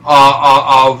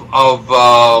of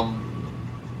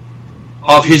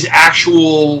his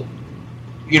actual,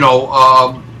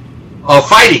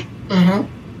 fighting. Mm-hmm.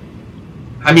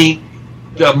 I mean,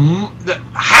 the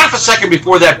half a second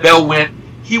before that bell went,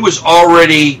 he was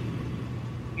already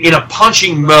in a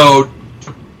punching mode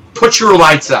to put your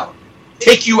lights out,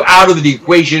 take you out of the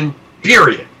equation.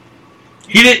 Period.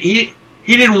 He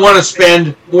didn't want to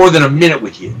spend more than a minute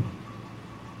with you.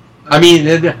 I mean,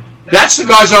 that's the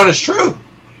God's honest truth.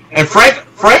 And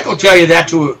Frank will tell you that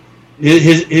to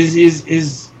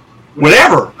his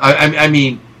whatever. I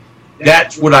mean,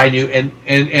 that's what I knew, and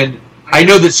I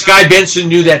know that Sky Benson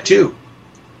knew that too.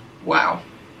 Wow.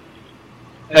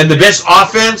 And the best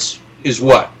offense is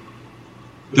what?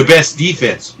 The best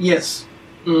defense. Yes.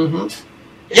 Mm-hmm.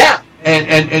 Yeah,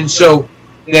 and so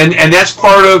that's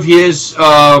part of his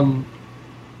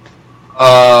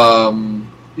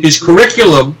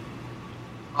curriculum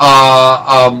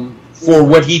for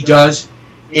what he does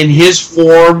in his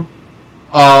form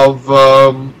of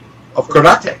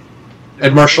karate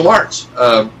and martial arts.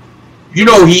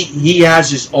 He has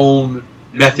his own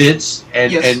methods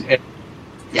and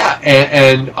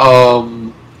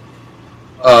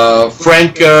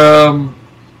Frank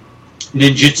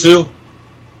Ninjutsu.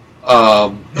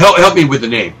 Help me with the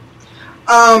name.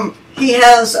 He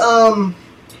has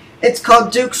it's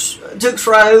called Duke's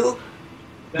Ryu.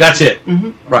 That's it.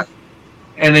 Mm-hmm. Right.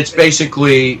 And it's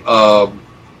basically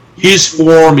his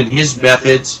form and his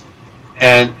methods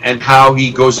and how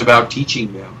he goes about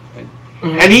teaching them.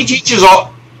 And he teaches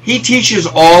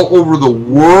all over the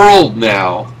world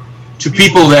now to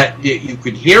people that you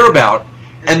could hear about,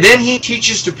 and then he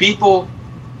teaches to people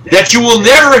that you will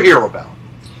never hear about.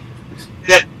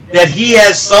 That he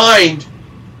has signed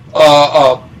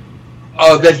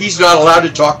that he's not allowed to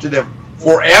talk to them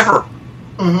forever.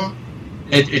 Mm-hmm.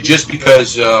 It just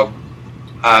because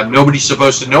nobody's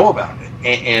supposed to know about it,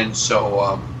 and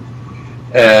so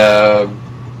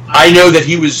I know that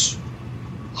he was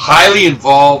highly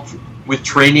involved with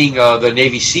training the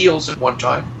Navy SEALs at one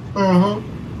time. Mm-hmm.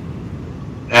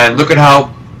 And look at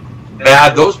how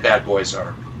bad those bad boys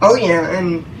are. Oh yeah,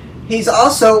 and he's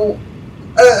also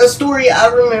a story I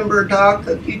remember, Doc,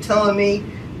 of you telling me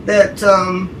that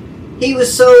he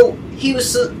was so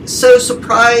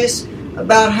surprised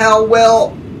about how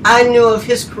well I knew of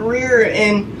his career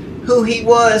and who he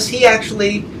was. He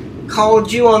actually called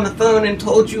you on the phone and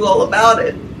told you all about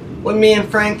it when me and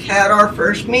Frank had our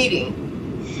first meeting.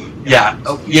 Yeah,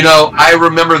 I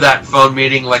remember that phone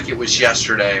meeting like it was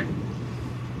yesterday.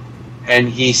 And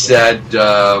he said,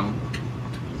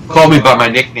 call me by my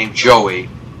nickname Joey,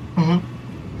 mm-hmm.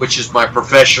 which is my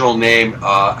professional name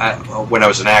when I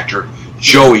was an actor,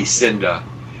 Joey Sinda.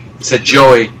 He said,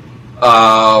 Joey,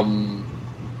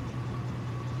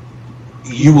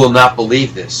 you will not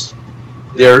believe this.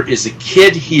 There is a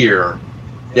kid here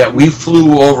that we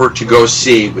flew over to go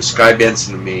see with Sky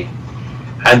Benson and me,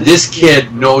 and this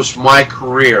kid knows my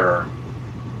career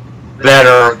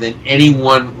better than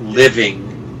anyone living,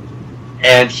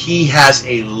 and he has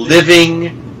a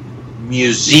living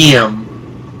museum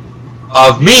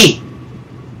of me,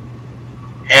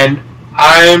 and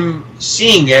I'm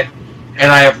seeing it,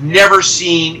 and I have never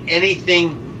seen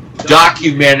anything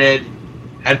documented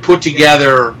and put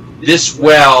together this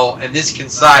well and this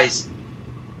concise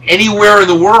anywhere in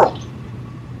the world.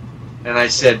 And I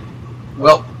said,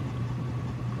 well,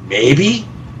 maybe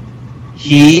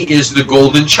he is the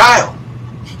golden child.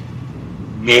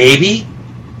 Maybe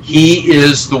he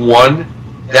is the one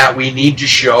that we need to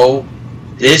show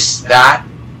this, that,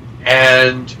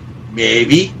 and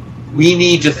maybe we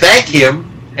need to thank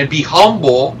him and be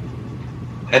humble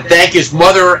and thank his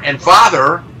mother and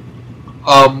father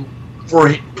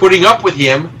for putting up with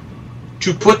him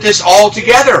to put this all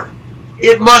together.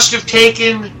 It must have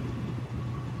taken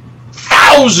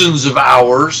thousands of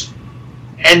hours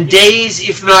and days,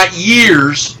 if not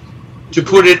years, to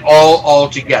put it all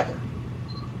together.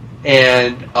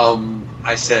 And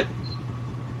I said,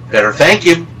 better thank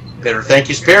him, better thank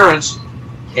his parents,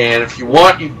 and if you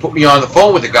want, you can put me on the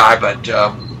phone with the guy, but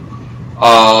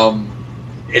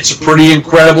it's a pretty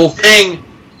incredible thing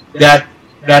that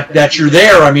you're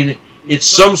there. I mean, it's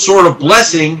some sort of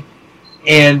blessing,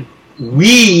 and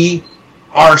we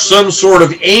are some sort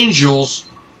of angels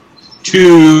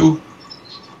to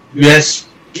this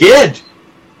kid.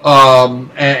 Of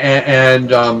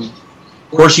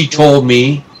course, he told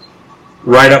me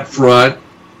right up front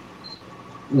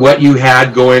what you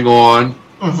had going on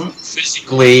Mm-hmm.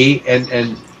 physically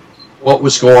and what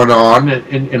was going on.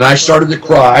 And I started to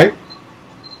cry.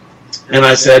 And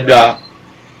I said,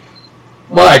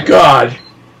 my God,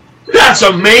 that's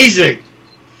amazing.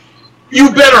 You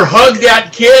better hug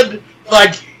that kid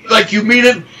like you mean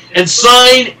it and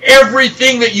sign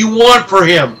everything that you want for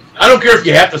him. I don't care if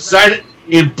you have to sign it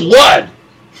in blood.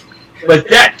 But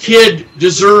that kid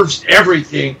deserves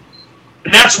everything.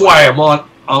 And that's why I'm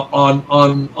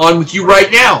on with you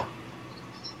right now.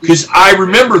 Because I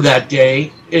remember that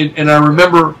day, and I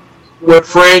remember what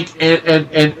Frank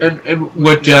and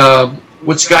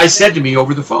what Sky said to me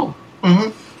over the phone.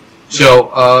 Mm-hmm.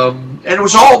 So, and it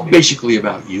was all basically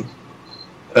about you.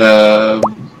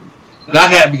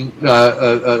 Not having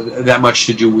that much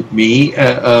to do with me,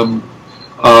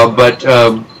 but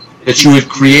that you had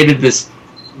created this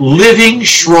living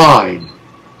shrine.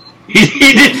 He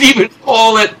didn't even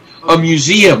call it a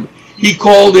museum. He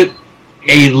called it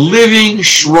a living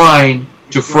shrine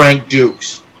to Frank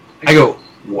Dukes. I go,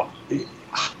 what?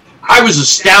 I was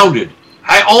astounded.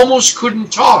 I almost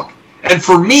couldn't talk. And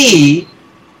for me,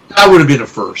 that would have been a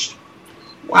first.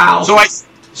 Wow.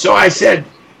 So I said,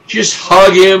 just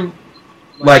hug him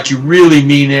like you really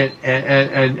mean it,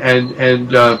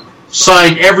 and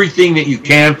sign everything that you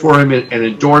can for him and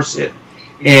endorse it.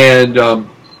 And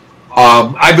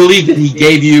I believe that he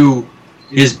gave you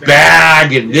his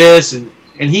bag and this, and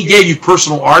he gave you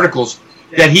personal articles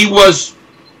that he was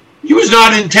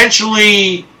not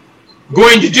intentionally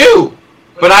going to do.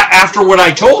 But after what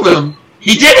I told him,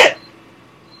 he did it.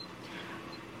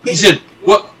 He said,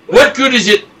 "What good is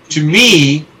it to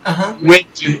me when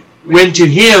to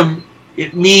him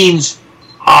it means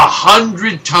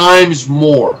 100 times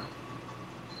more?"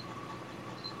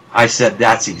 I said,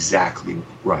 "That's exactly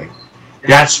right.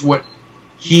 That's what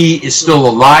he is still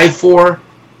alive for.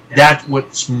 That's what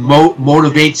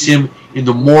motivates him in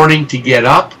the morning to get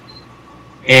up.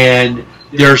 And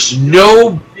there's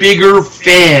no bigger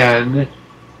fan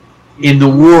in the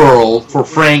world for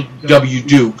Frank W.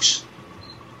 Dukes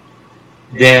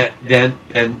than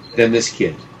this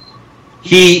kid.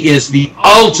 He is the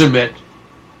ultimate,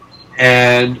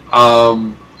 and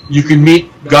you can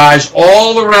meet guys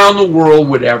all around the world,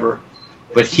 whatever,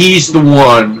 but he's the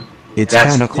one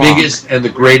that's the biggest and the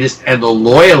greatest and the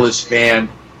loyalist fan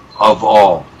of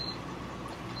all."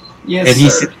 Yes, and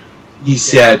he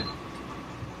said,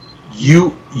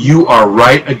 you are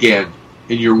right again.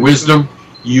 In your wisdom,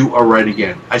 you are right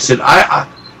again. I said,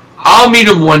 I'll meet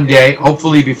him one day,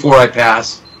 hopefully before I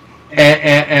pass, but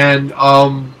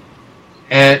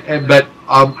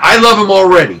I love him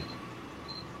already.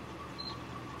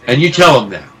 And you tell him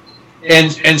that.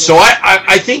 And so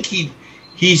I think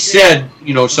he said,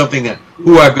 something that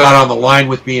who I've got on the line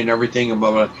with me and everything, and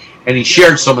blah, blah, and he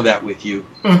shared some of that with you.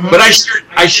 Mm-hmm. But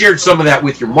I shared some of that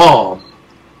with your mom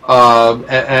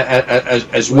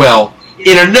as well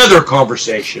in another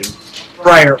conversation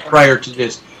prior to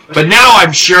this. But now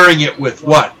I'm sharing it with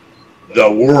what? The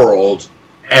world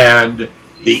and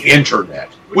the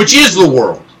internet, which is the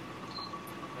world.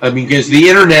 I mean, because the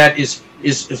internet is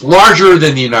larger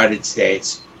than the United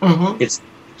States. Mm-hmm. It's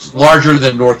larger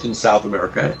than North and South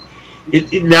America.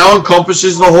 It now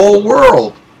encompasses the whole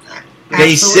world.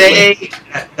 They say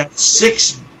that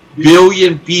 6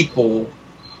 billion people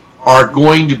are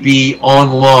going to be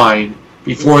online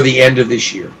before the end of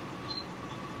this year.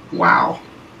 Wow.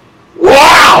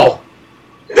 Wow!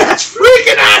 That's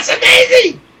freaking awesome,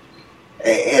 amazing!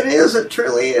 It is, it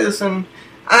truly is. And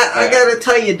I got to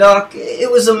tell you, Doc,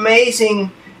 it was amazing.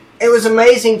 It was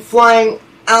amazing flying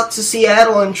out to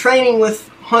Seattle and training with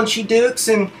Hunchy Dukes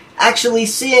and actually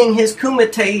seeing his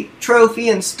Kumite trophy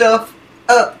and stuff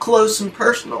up close and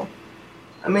personal.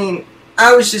 I mean,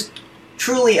 I was just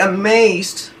truly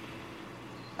amazed.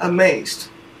 Amazed.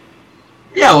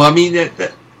 Yeah, well, I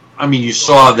mean, you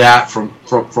saw that from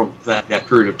that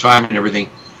period of time and everything.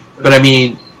 But I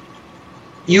mean,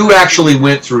 you actually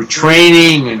went through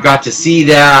training and got to see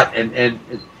that, and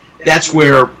that's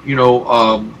where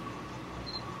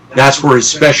that's where his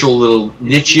special little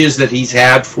niche is that he's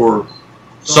had for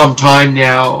some time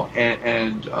now,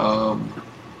 and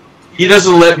he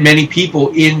doesn't let many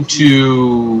people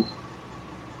into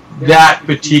that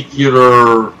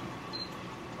particular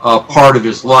part of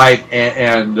his life,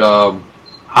 and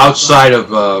outside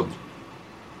of a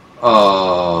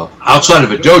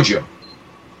dojo.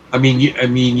 I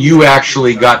mean, you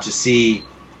actually got to see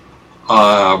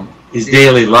his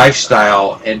daily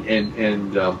lifestyle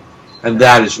and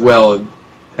that as well,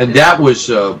 and that was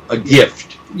a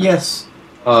gift. Yes.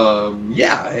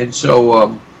 Yeah, and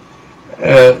so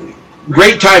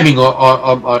great timing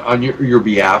on your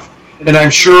behalf, and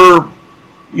I'm sure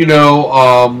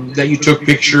that you took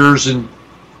pictures and,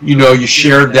 you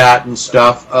shared that and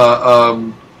stuff.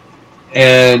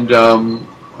 And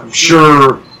I'm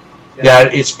sure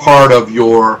that it's part of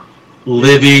your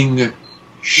living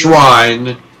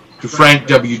shrine to Frank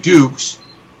W. Dukes,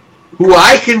 who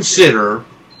I consider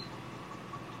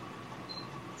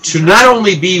to not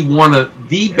only be one of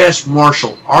the best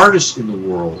martial artists in the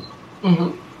world,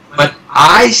 Mm-hmm. but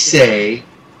I say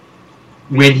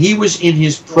when he was in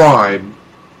his prime,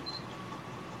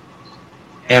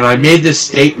 and I made this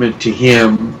statement to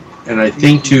him, and I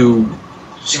think to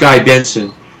Sky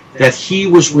Benson, that he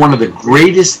was one of the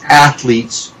greatest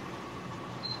athletes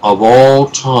of all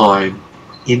time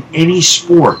in any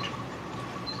sport.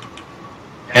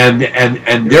 And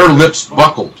their lips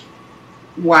buckled.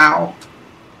 Wow.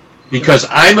 Because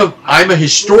I'm a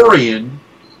historian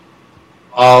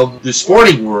of the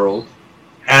sporting world,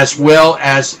 as well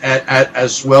as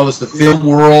the film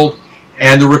world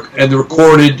and the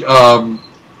recorded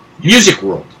music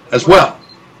world as well.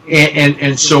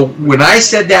 And so when I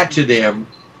said that to them,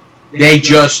 they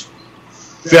just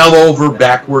fell over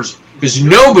backwards, because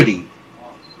nobody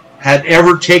had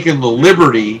ever taken the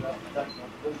liberty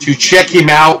to check him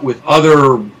out with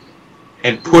other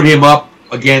and put him up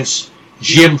against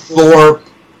Jim Thorpe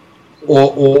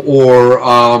or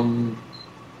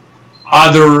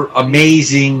other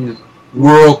amazing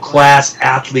world-class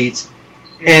athletes.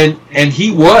 And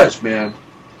he was, man.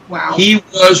 Wow. He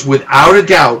was, without a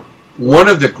doubt, one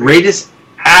of the greatest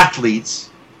athletes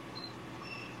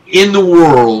in the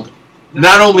world,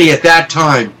 not only at that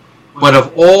time, but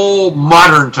of all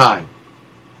modern time.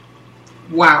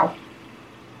 Wow.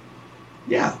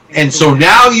 Yeah. And so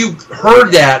now you've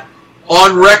heard that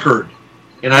on record.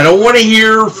 And I don't want to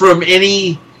hear from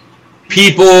any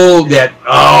people that,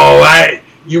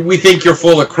 we think you're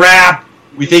full of crap.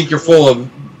 We think you're full of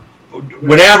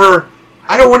whatever.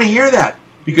 I don't want to hear that.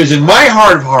 Because in my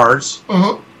heart of hearts,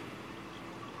 Mm-hmm.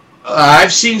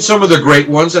 I've seen some of the great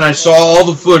ones, and I saw all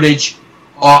the footage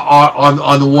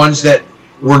on the ones that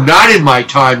were not in my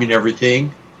time and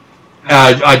everything.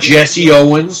 Jesse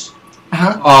Owens,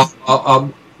 Uh-huh.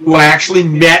 who I actually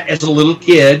met as a little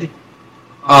kid.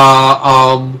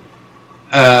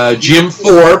 Jim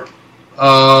Thorpe.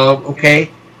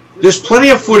 Okay, there's plenty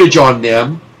of footage on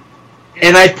them,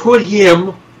 and I put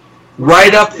him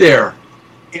right up there.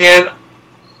 And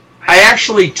I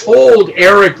actually told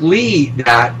Eric Lee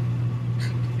that,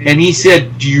 and he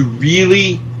said, "Do you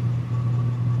really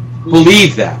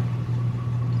believe that?"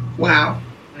 Wow.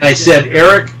 And I said,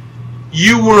 "Eric,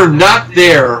 you were not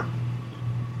there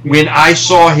when I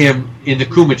saw him in the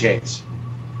Kumites,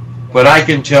 but I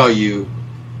can tell you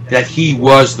that he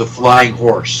was the flying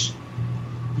horse.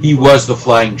 He was the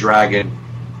flying dragon,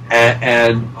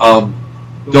 and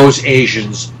those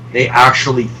Asians, they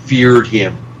actually feared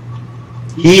him.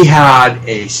 He had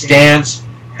a stance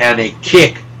and a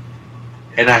kick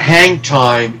and a hang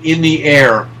time in the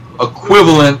air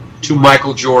equivalent to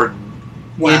Michael Jordan."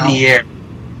 Wow. In the air,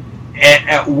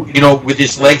 and, with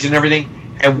his legs and everything.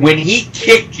 And when he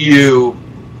kicked you,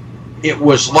 it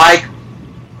was like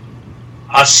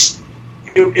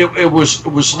it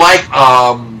was like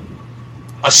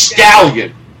a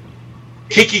stallion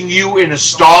kicking you in a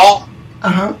stall,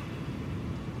 Uh-huh.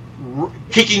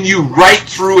 kicking you right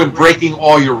through and breaking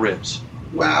all your ribs.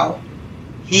 Wow.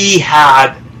 He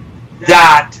had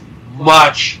that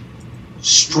much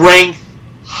strength,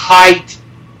 height,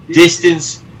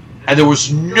 distance, and there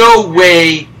was no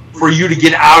way for you to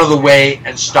get out of the way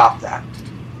and stop that.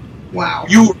 Wow.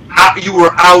 You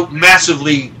were out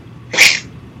massively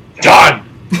done.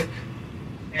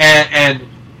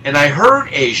 And I heard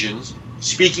Asians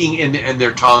speaking in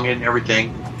their tongue and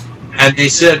everything, and they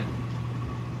said,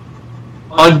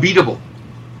 unbeatable.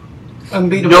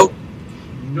 Unbeatable.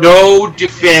 No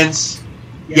defense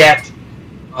yet.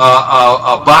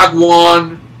 A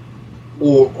Bhagwan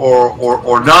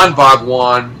or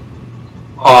non-Bhagwan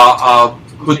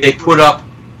could they put up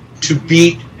to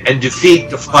beat and defeat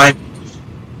the Flying Horse.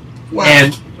 Wow.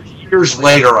 And years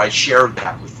later, I shared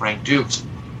that with Frank Dukes,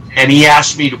 and he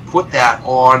asked me to put that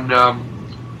on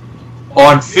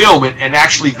film and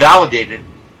actually validate it.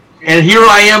 And here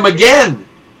I am again,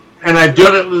 and I've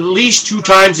done it at least 2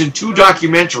 times in 2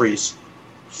 documentaries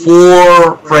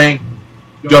for Frank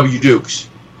W. Dukes.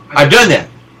 I've done that.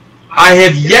 I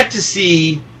have yet to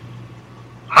see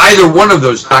either one of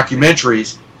those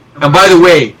documentaries. And by the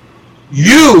way,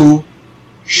 you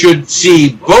should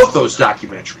see both those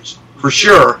documentaries for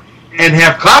sure, and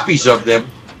have copies of them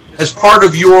as part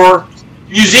of your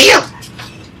museum.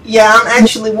 Yeah, I'm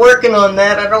actually working on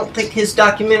that. I don't think his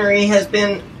documentary has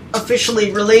been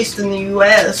officially released in the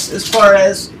U.S. as far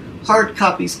as hard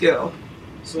copies go?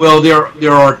 Well,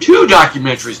 there are two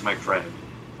documentaries, my friend.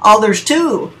 Oh, there's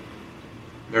two.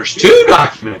 There's two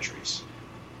documentaries.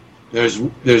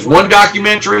 There's one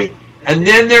documentary, and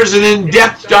then there's an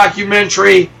in-depth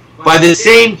documentary by the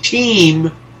same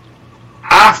team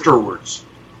afterwards.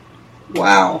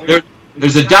 Wow.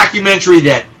 There's a documentary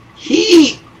that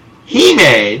he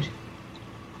made,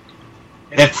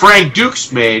 that Frank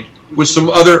Dukes made with some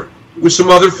other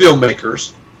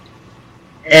filmmakers,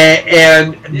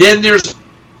 and then there's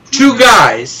two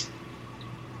guys,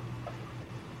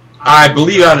 I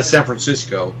believe out of San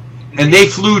Francisco, and they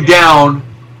flew down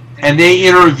and they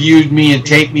interviewed me and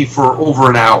taped me for over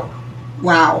an hour.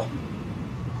 Wow.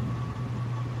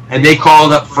 And they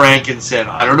called up Frank and said,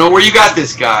 I don't know where you got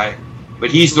this guy,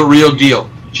 but he's the real deal.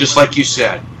 Just like you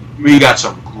said, we got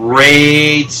some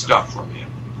great stuff from him.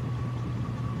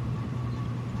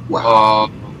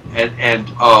 Wow.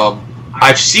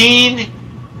 I've seen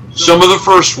some of the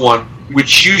first one,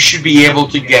 which you should be able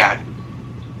to get.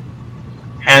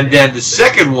 And then the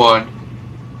second one,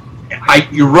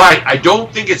 you're right. I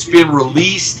don't think it's been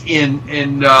released in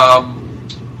the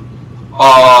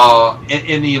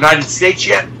United States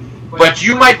yet, but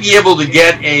you might be able to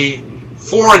get a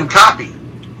foreign copy.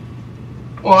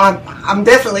 Well, I'm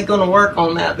definitely going to work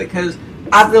on that because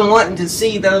I've been wanting to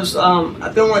see those.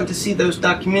 I've been wanting to see those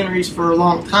documentaries for a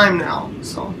long time now.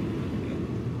 So.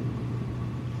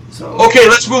 Okay,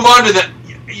 let's move on to that.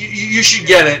 You should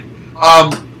get it,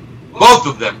 both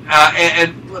of them,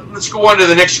 and let's go on to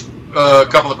the next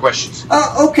couple of questions.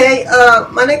 Okay.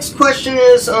 My next question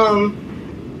is, I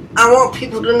want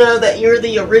people to know that you're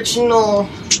the original.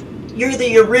 You're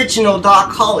the original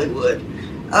Doc Hollywood.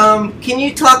 Can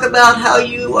you talk about how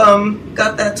you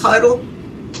got that title?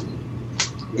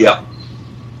 Yeah.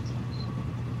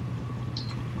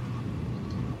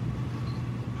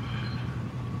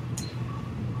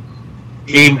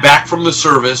 Came back from the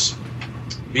service,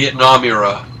 Vietnam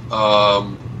era,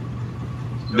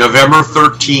 November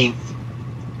 13th,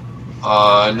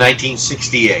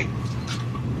 1968.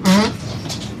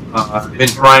 Mm-hmm. I've been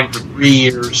trying for 3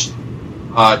 years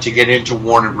to get into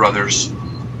Warner Brothers,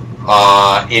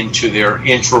 into their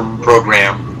interim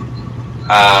program,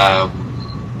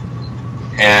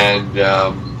 and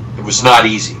it was not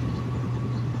easy.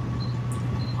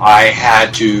 I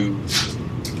had to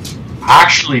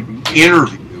actually be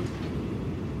interviewed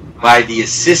by the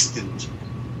assistant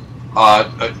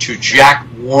to Jack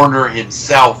Warner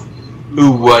himself,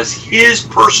 who was his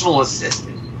personal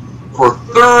assistant for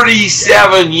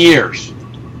 37 years.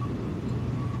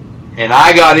 And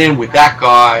I got in with that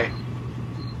guy,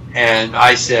 and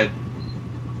I said,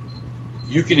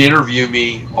 you can interview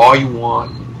me all you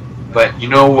want, but you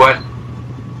know what?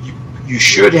 You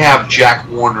should have Jack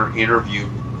Warner interview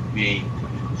me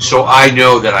so I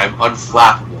know that I'm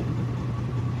unflappable,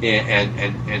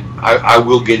 and I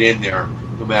will get in there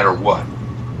no matter what.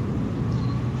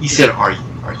 He said, are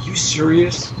you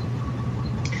serious?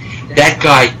 That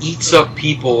guy eats up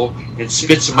people and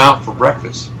spits them out for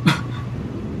breakfast.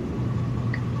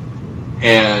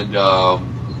 And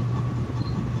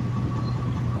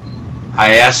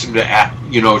I asked him to,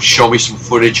 show me some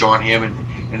footage on him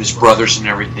and his brothers and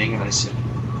everything. And I said,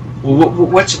 well,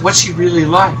 what's he really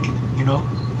like?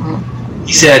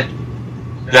 He said,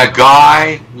 the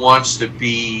guy wants to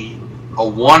be a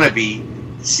wannabe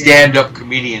stand-up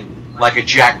comedian like a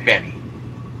Jack Benny.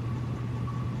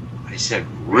 I said,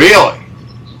 really?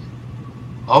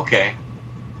 Okay.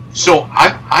 So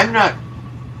I'm not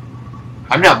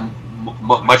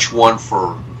much one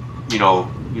for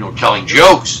telling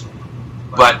jokes,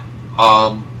 but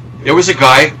there was a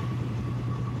guy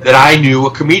that I knew,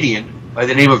 a comedian by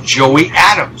the name of Joey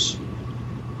Adams.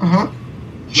 Mm-hmm.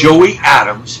 Joey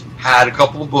Adams had a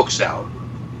couple of books out,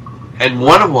 and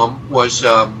one of them was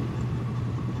I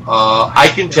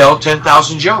Can Tell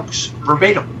 10,000 Jokes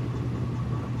verbatim.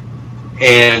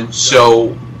 And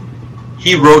so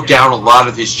he wrote down a lot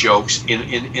of his jokes in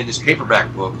his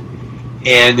paperback book,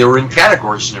 and they were in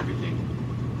categories and everything.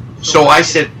 So I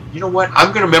said, you know what,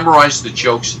 I'm going to memorize the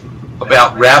jokes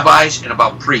about rabbis and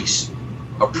about priests.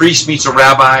 A priest meets a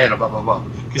rabbi and a blah, blah, blah.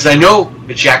 Because I know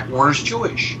that Jack Warner's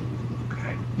Jewish.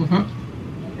 Okay.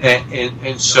 Mm-hmm.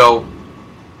 And so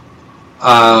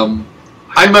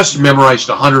I must have memorized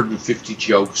 150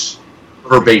 jokes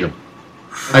verbatim.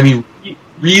 I mean,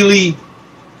 really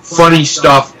funny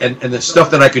stuff, and the stuff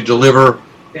that I could deliver,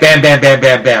 bam, bam, bam,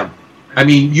 bam, bam. I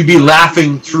mean, you'd be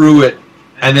laughing through it,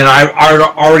 and then I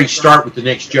already start with the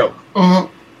next joke.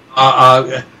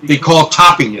 Mm-hmm. They call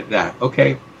topping it that,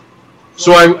 okay?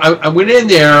 So I went in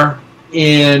there,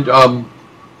 and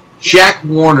Jack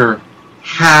Warner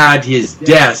had his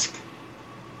desk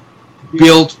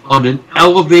built on an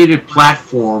elevated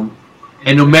platform,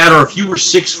 and no matter if you were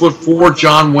 6'4",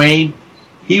 John Wayne,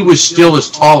 he was still as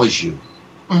tall as you.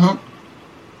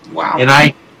 Mm-hmm. Wow. And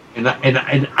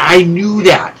I knew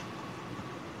that.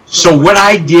 So what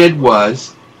I did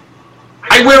was,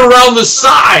 I went around the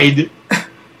side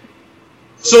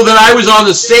so that I was on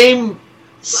the same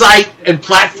site and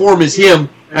platform as him,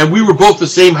 and we were both the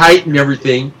same height and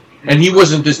everything, and he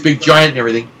wasn't this big giant and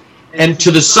everything. And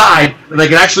to the side, and I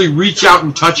could actually reach out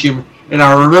and touch him, and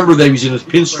I remember that he was in his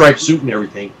pinstripe suit and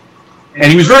everything.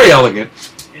 And he was very elegant,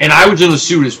 and I was in a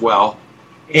suit as well.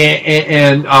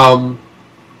 And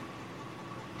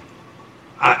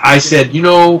I said, you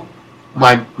know,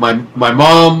 my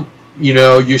mom, you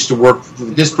know, used to work for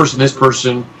this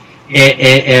person,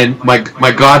 and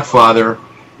my godfather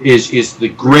is the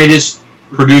greatest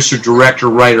producer, director,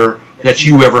 writer that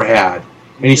you ever had.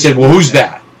 And he said, well, who's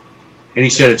that? And he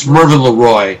said, it's Mervyn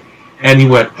LeRoy. And he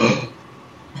went, oh,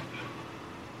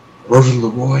 Mervyn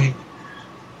LeRoy?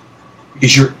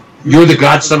 You're the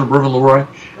godson of Mervyn LeRoy?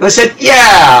 And I said,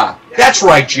 yeah, that's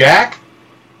right, Jack.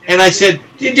 And I said,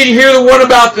 did you hear the one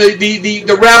about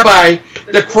the rabbi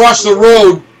that crossed the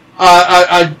road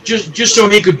just so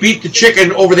he could beat the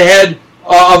chicken over the head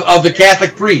of the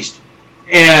Catholic priest?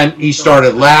 And he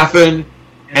started laughing,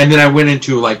 and then I went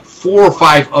into like 4 or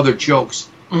 5 other jokes.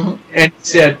 Mm-hmm. And he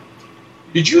said,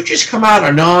 did you just come out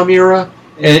of Nam era?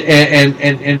 And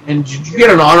did you get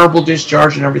an honorable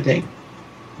discharge and everything?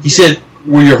 He said,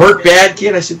 were you hurt bad,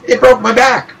 kid? I said, they broke my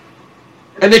back.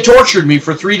 And they tortured me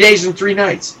for 3 days and 3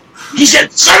 nights. He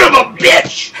said, son of a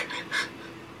bitch!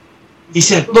 He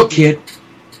said, look, kid,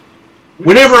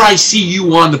 whenever I see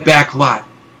you on the back lot,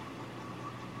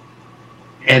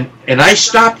 and I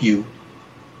stop you,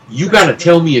 you got to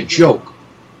tell me a joke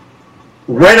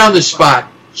right on the spot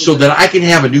so that I can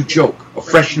have a new joke, a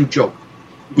fresh new joke.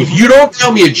 If you don't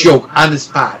tell me a joke on the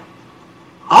spot,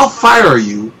 I'll fire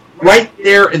you right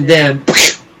there and then,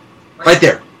 right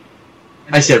there.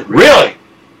 I said, really?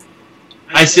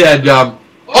 I said,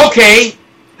 okay.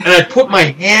 And I put my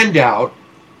hand out,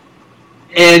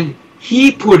 and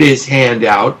he put his hand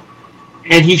out,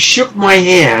 and he shook my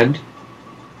hand,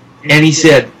 and he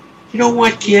said, you know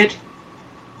what, kid?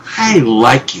 I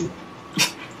like you.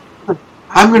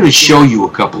 I'm going to show you a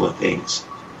couple of things.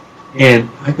 And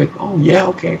I go, oh, yeah,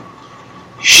 okay.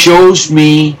 Shows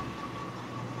me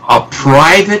a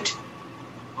private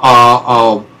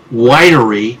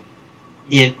winery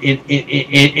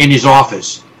in his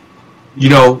office. You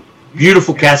know,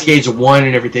 beautiful cascades of wine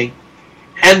and everything.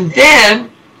 And then,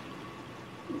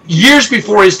 years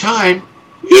before his time,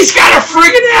 he's got a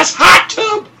friggin' ass hot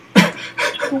tub.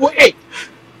 Wait.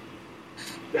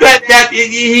 That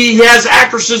he has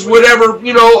actresses, whatever,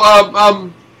 you know,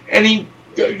 and he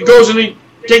goes and he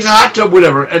takes a hot tub,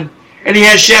 whatever, and he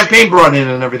has champagne brought in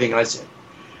and everything. And I said,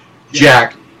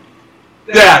 Jack,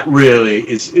 that really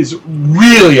is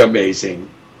really amazing,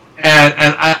 and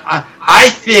I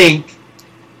think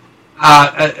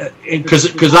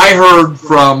because I heard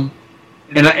from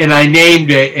and I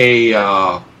named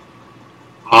a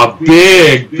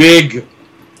big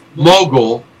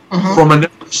mogul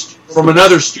from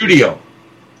another studio,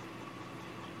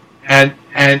 and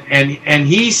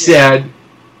he said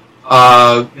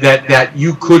that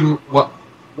you couldn't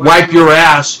wipe your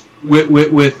ass with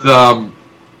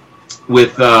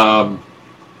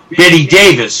Betty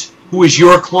Davis, who is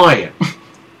your client.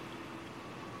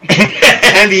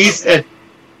 And he said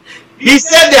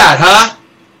that, huh?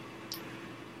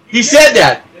 He said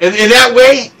that, and in that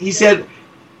way, he said,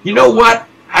 you know what?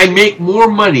 I make more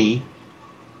money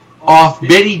off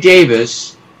Betty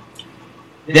Davis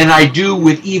than I do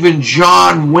with even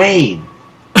John Wayne.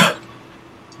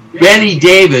 Betty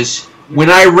Davis, when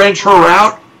I rent her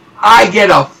out, I get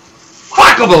a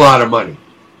fuck of a lot of money.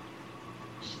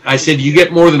 I said, you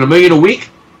get more than $1 million a week?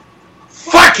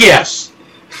 Fuck yes!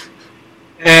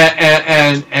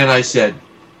 And I said,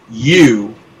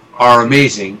 you are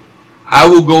amazing. I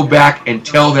will go back and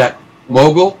tell that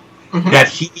mogul that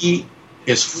he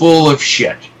is full of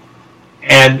shit.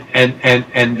 And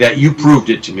that you proved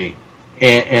it to me.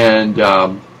 And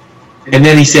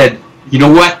then he said, you know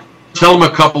what? Tell him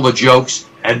a couple of jokes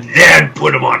and then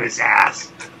put him on his ass.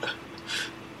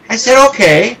 I said,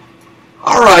 okay.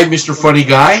 All right, Mr. Funny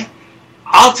Guy.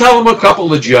 I'll tell him a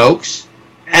couple of jokes.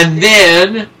 And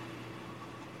then,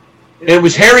 it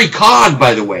was Harry Conn,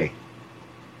 by the way.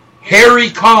 Harry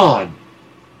Conn,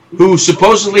 who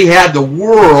supposedly had the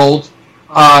world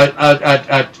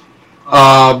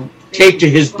taped to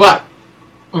his butt.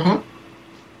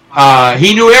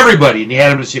 He knew everybody, and he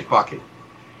had him in his hip pocket.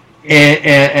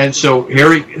 And so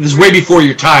Harry, this is way before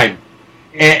your time,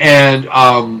 and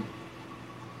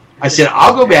I said,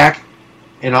 I'll go back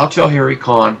and I'll tell Harry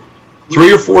Conn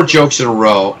 3 or 4 jokes in a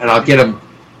row, and I'll get him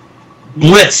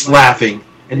blitzed laughing,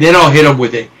 and then I'll hit him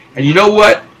with it. And you know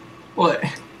what? What?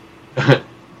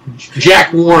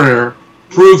 Jack Warner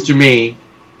proved to me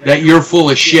that you're full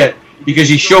of shit because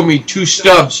he showed me 2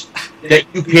 stubs that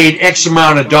you paid X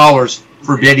amount of dollars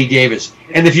for Betty Davis.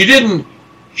 And if you didn't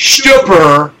shtup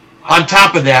her on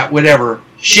top of that, whatever,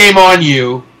 shame on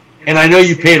you. And I know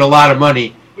you paid a lot of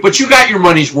money, but you got your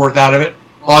money's worth out of it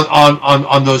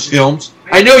on those films.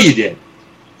 I know you did.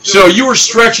 So you were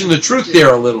stretching the truth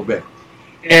there a little bit.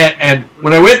 And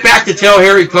when I went back to tell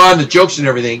Harry Conn the jokes and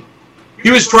everything,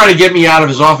 he was trying to get me out of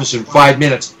his office in 5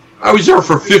 minutes. I was there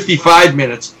for 55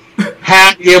 minutes,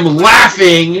 had him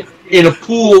laughing in a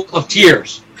pool of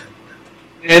tears.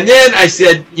 And then I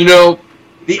said, you know,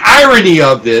 the irony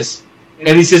of this,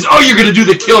 and he says, oh, you're going to do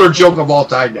the killer joke of all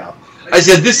time now. I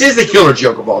said, this is the killer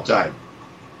joke of all time.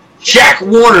 Jack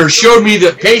Warner showed me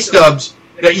the pay stubs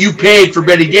that you paid for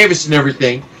Betty Davis and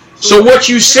everything. So what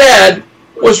you said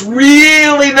was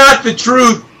really not the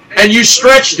truth, and you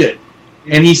stretched it.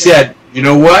 And he said, you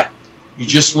know what? You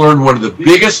just learned one of the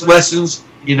biggest lessons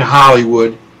in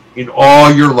Hollywood in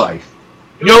all your life.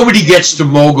 Nobody gets to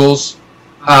moguls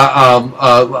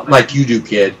like you do,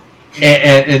 kid,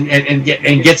 and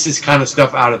gets this kind of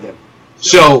stuff out of them.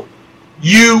 So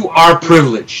you are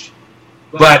privileged,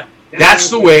 but that's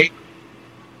the way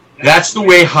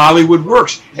Hollywood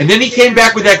works. And then he came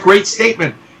back with that great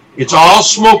statement. It's all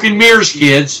smoke and mirrors,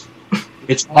 kids.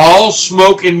 It's all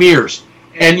smoke and mirrors.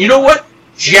 And you know what?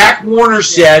 Jack Warner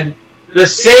said the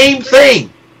same thing.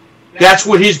 That's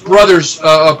what his brothers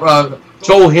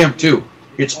told him, too.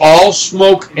 It's all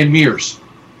smoke and mirrors.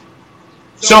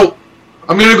 So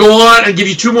I'm going to go on and give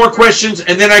you 2 more questions,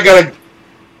 and then I got to...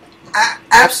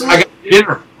 Absolutely. I got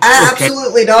dinner.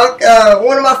 Absolutely, Doc.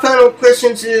 One of my final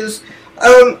questions is,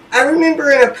 I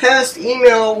remember in a past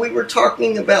email we were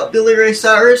talking about Billy Ray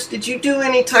Cyrus. Did you do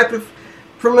any type of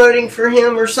promoting for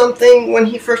him or something when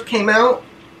he first came out?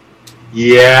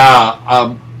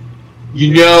 Yeah.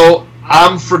 You know,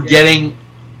 I'm forgetting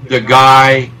the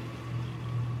guy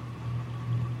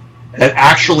that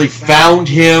actually found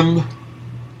him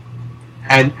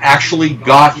and actually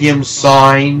got him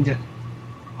signed.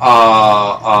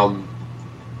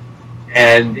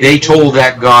 And they told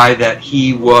that guy that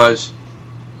he was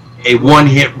a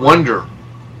one-hit wonder.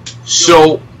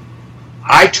 So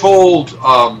I told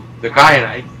the guy,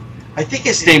 and I think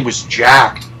his name was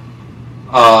Jack,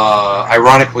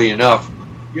 ironically enough.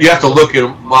 You have to look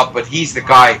him up, but he's the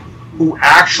guy who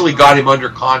actually got him under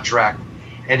contract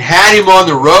and had him on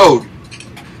the road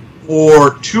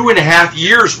for 2.5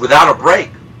 years without a break.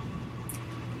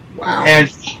 Wow. And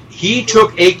he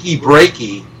took Achy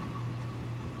Breaky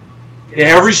to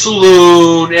every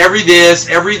saloon, every this,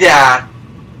 every that,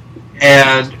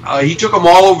 and he took them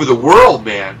all over the world,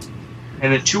 man.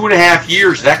 And in 2.5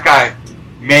 years, that guy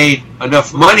made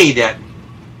enough money that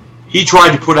he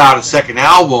tried to put out a second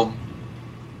album,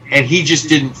 and he just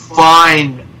didn't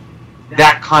find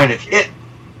that kind of hit,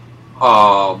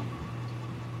 or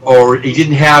he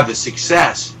didn't have the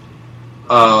success.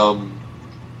 But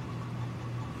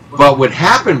what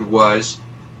happened was,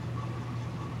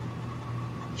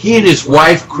 he and his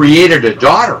wife created a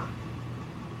daughter,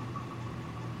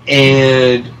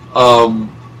 and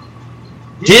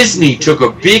Disney took a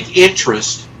big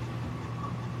interest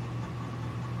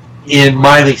in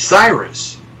Miley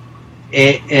Cyrus,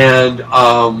 and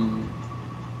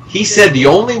he said the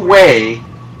only way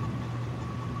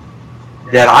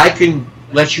that I can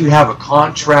let you have a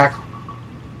contract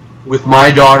with my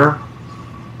daughter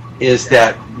is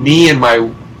that me and my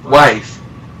wife,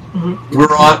 we're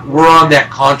on that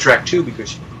contract too,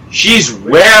 because she's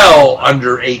well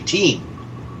under 18.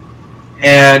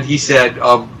 And he said,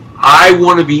 I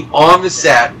want to be on the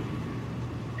set,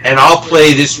 and I'll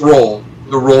play this role,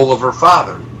 the role of her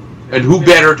father. And who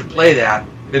better to play that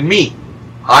than me?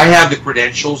 I have the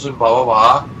credentials and blah,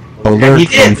 blah, blah. Alert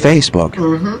from Facebook.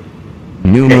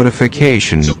 New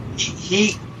notification. So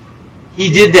he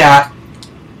did that.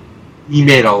 He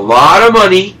made a lot of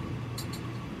money.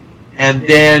 And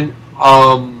then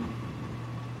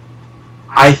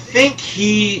I think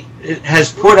he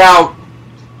has put out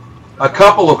a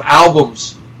couple of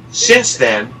albums since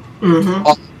then,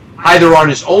 either on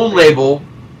his own label,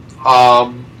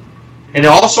 and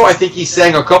also I think he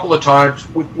sang a couple of times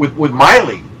with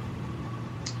Miley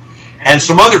and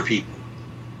some other people.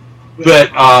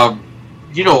 But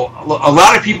you know, a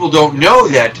lot of people don't know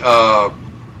that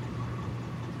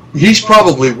he's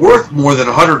probably worth more than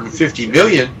 $150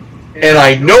 million. And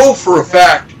I know for a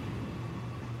fact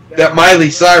that Miley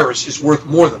Cyrus is worth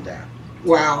more than that.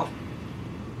 Wow.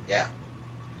 Yeah.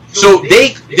 So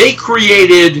they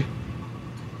created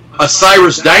a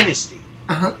Cyrus dynasty.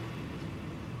 Uh-huh.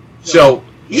 So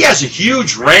he has a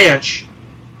huge ranch,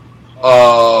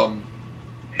 and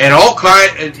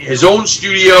his own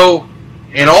studio,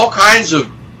 and all kinds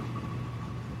of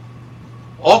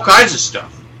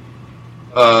stuff.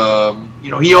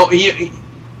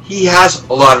 He has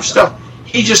a lot of stuff.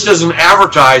 He just doesn't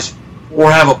advertise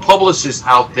or have a publicist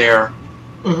out there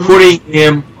putting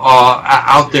him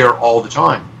out there all the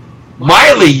time.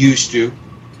 Miley used to,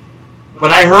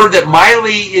 but I heard that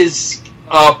Miley is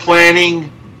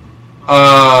planning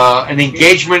an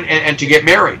engagement and to get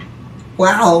married.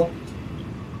 Wow.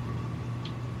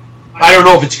 I don't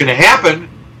know if it's going to happen,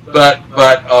 but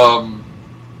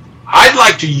I'd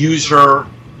like to use her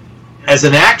as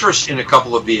an actress in a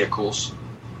couple of vehicles,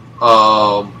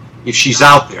 if she's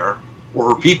out there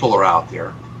or her people are out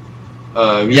there.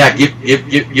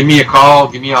 Give me a call,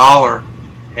 give me a holler,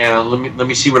 and let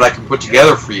me see what I can put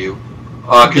together for you.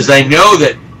 Because I know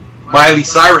that Miley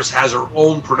Cyrus has her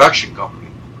own production company.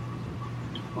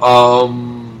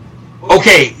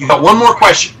 Okay, you got one more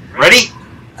question. Ready?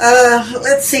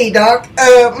 Let's see, Doc.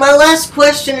 My last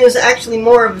question is actually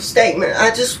more of a statement. I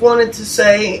just wanted to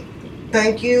say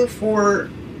thank you for,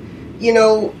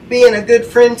 being a good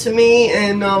friend to me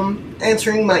and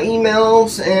answering my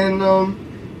emails. And,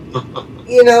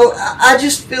 I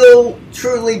just feel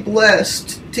truly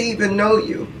blessed to even know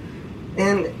you.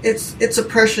 And it's a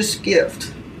precious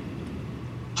gift.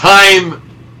 Time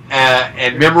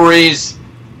and memories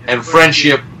and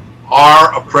friendship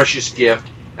are a precious gift.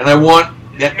 And I want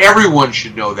that everyone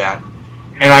should know that.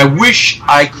 And I wish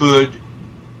I could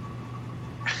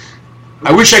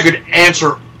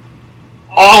answer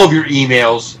all of your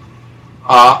emails,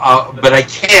 but I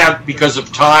can't because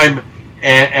of time,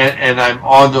 and I'm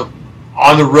on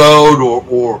the road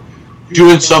or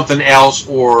doing something else,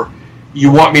 or you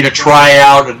want me to try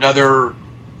out another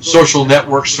social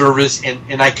network service,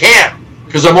 and I can't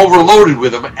because I'm overloaded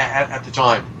with them at the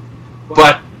time.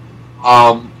 But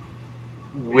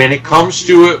when it comes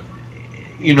to it,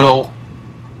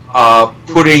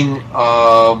 putting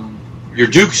your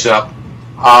dukes up,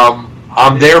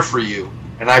 I'm there for you,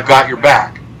 and I've got your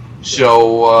back.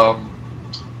 So,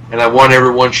 and I want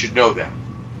everyone should know that.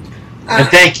 And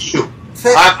thank you.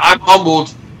 I'm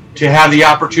humbled to have the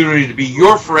opportunity to be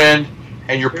your friend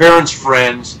and your parents'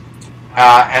 friends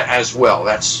as well.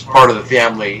 That's part of the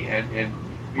family, and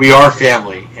we are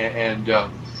family. And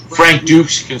Frank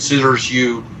Dukes considers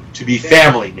you to be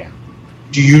family now.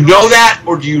 Do you know that,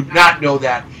 or do you not know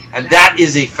that? And that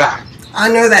is a fact. I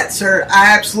know that, sir.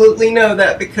 I absolutely know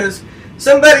that because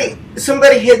somebody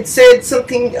had said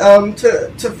something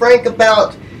to Frank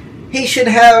about he should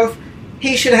have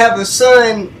a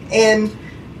son, and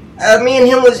me and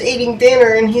him was eating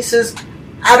dinner, and he says,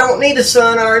 "I don't need a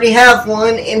son. I already have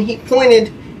one," and he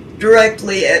pointed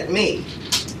directly at me.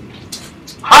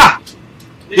 Ha!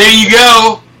 There you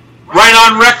go. Right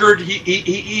on record. He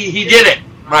did it.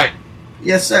 Right.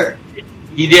 Yes, sir.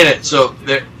 He did it. So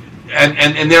there,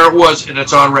 and there it was, and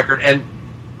it's on record. And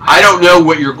I don't know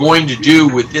what you're going to do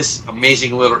with this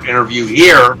amazing little interview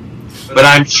here, but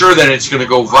I'm sure that it's going to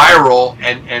go viral,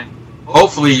 and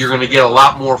hopefully you're going to get a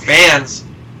lot more fans,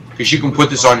 because you can put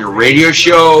this on your radio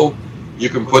show, you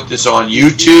can put this on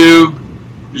YouTube,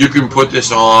 you can put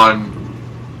this on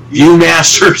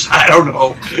Viewmasters. I don't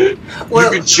know.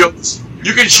 Well, you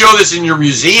can show this in your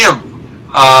museum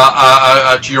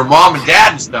to your mom and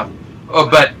dad and stuff.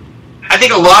 But I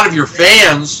think a lot of your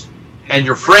fans and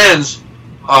your friends,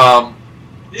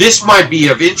 this might be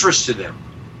of interest to them.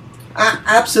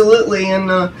 Absolutely,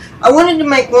 and I wanted to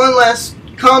make one last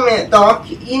comment, Doc.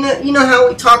 You know how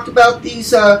we talked about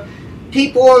these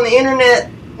people on the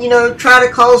internet, try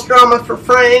to cause drama for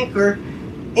Frank or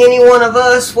any one of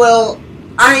us. Well,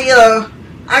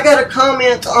 I got a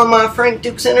comment on my Frank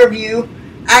Dukes interview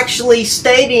actually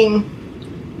stating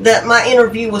that my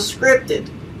interview was scripted.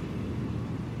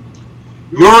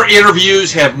 Your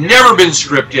interviews have never been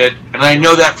scripted, and I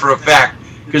know that for a fact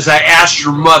because I asked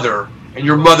your mother, and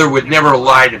your mother would never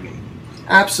lie to me.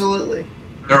 Absolutely.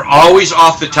 They're always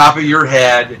off the top of your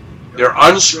head. They're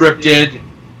unscripted.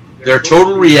 They're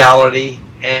total reality,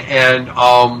 and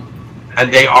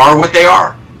they are what they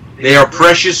are. They are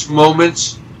precious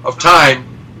moments of time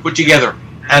put together,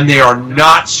 and they are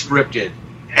not scripted.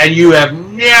 And you have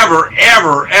never,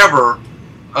 ever, ever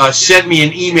sent me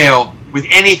an email with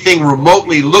anything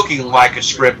remotely looking like a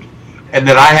script, and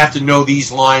that I have to know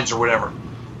these lines or whatever.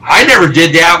 I never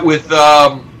did that with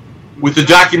the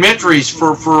documentaries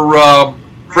for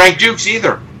Frank Dukes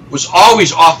either. It was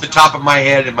always off the top of my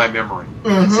head in my memory.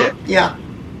 Mm-hmm. That's it. Yeah.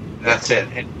 That's it.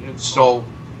 And so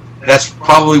that's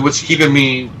probably what's keeping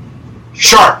me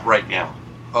sharp right now.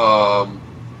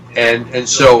 And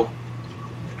so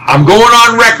I'm going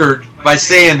on record by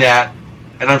saying that,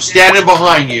 and I'm standing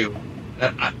behind you.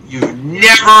 You've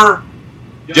never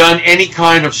done any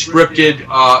kind of scripted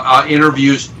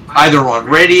interviews, either on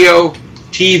radio,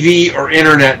 TV, or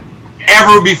internet,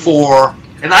 ever before,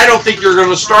 and I don't think you're going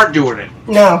to start doing it.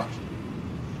 No.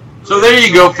 So there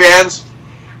you go, fans.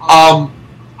 I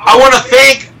want to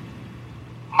thank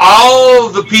all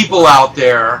the people out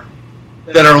there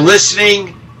that are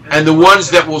listening and the ones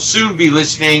that will soon be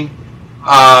listening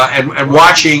and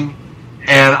watching.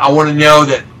 And I want to know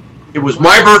that it was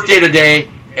my birthday today,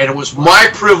 and it was my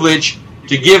privilege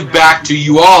to give back to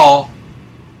you all,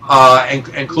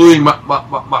 including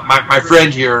my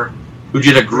friend here, who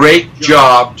did a great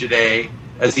job today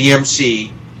as the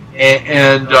MC.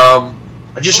 And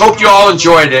I just hope you all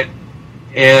enjoyed it.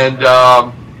 And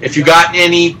if you got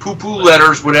any poo-poo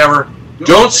letters, whatever,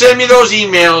 don't send me those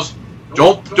emails.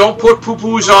 Don't put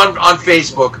poo-poos on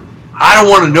Facebook. I don't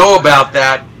want to know about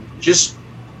that. Just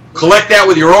collect that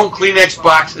with your own Kleenex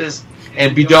boxes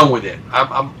and be done with it.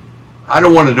 I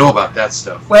don't want to know about that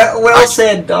stuff. Well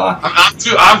said, Doc.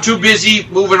 I'm too busy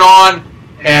moving on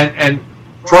and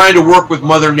trying to work with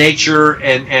Mother Nature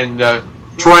and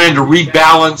trying to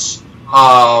rebalance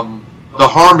the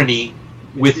harmony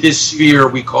with this sphere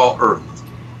we call Earth.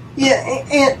 Yeah,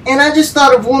 and I just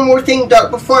thought of one more thing, Doc.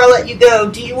 Before I let you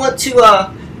go, do you want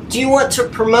to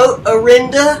promote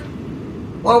Orinda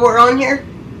while we're on here?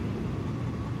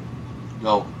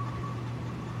 No.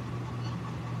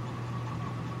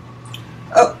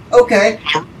 Oh, okay.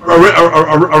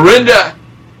 Orinda,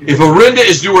 if Orinda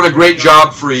is doing a great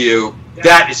job for you,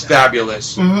 that is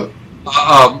fabulous. Mm-hmm.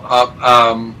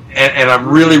 And I'm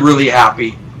really, really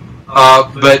happy.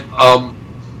 But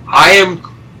I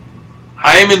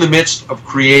am in the midst of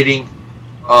creating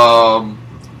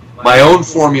my own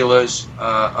formulas,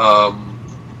 and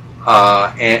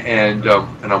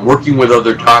I'm working with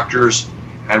other doctors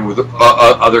and with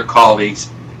other colleagues,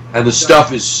 and the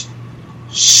stuff is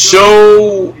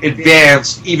so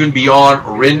advanced, even beyond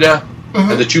Orinda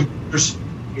and the tubers.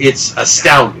 It's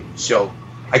astounding. So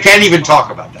I can't even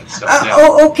talk about that stuff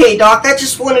now. Okay, Doc. I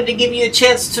just wanted to give you a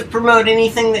chance to promote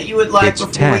anything that you would like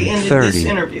before we ended this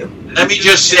interview. Let me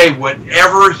just say,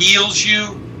 whatever heals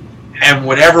you and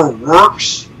whatever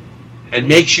works and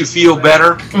makes you feel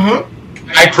better,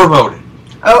 I promote it.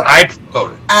 Oh, I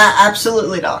promote it.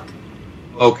 Absolutely, Doc.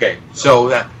 Okay, so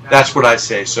that's what I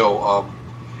say. So,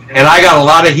 and I got a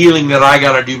lot of healing that I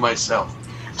got to do myself.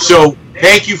 So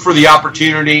thank you for the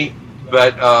opportunity,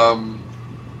 but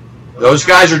those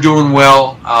guys are doing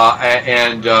well,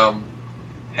 and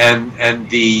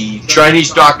the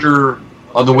Chinese doctor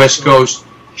on the West Coast,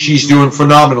 she's doing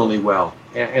phenomenally well,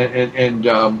 and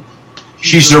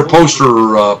she's their poster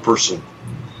person.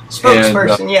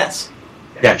 Spokesperson, yes.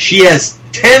 Yeah, she has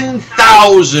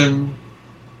 10,000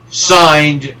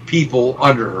 signed people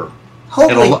under her.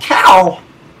 Holy cow!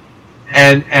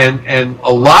 And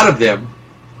a lot of them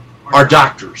are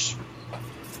doctors.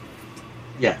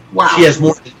 Yeah. Wow.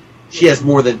 She has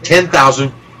more than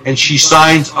 10,000, and she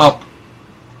signs up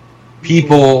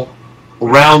people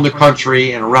around the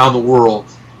country and around the world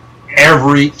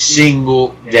every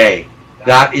single day.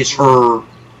 That is her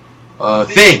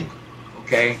thing.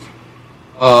 Okay.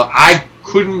 I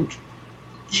couldn't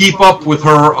keep up with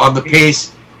her on the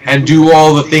pace and do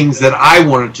all the things that I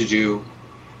wanted to do,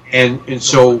 and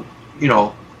so, you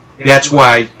know, that's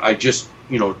why I just,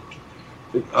 you know,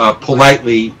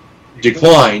 politely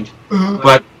declined.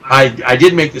 But I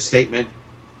did make the statement,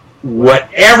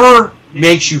 whatever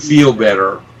makes you feel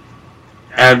better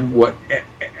and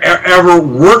whatever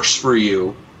works for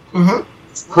you,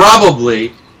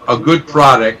 probably a good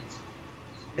product.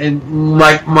 And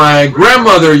like my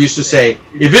grandmother used to say,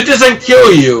 if it doesn't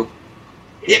kill you,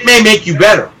 it may make you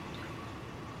better.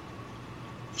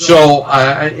 So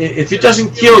if it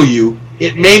doesn't kill you,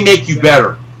 it may make you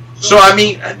better. So I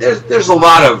mean, there's a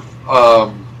lot of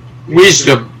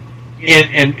wisdom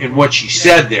in what she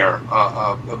said there.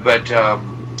 But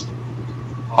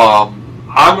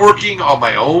I'm working on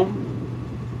my own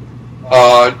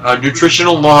a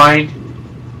nutritional line,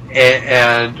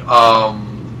 and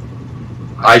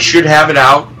I should have it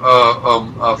out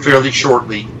fairly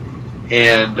shortly.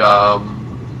 And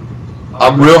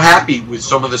I'm real happy with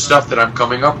some of the stuff that I'm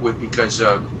coming up with, because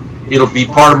it'll be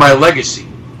part of my legacy.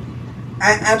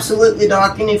 Absolutely,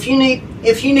 Doc. And if you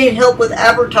need help with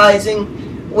advertising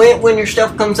when your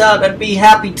stuff comes out, I'd be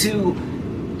happy to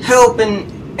help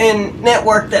and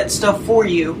network that stuff for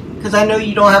you, because I know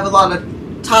you don't have a lot of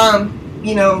time,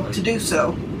 you know, to do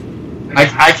so.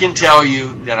 I can tell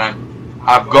you that I'm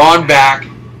I've gone back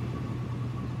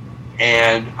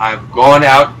and I've gone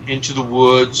out into the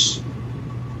woods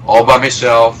all by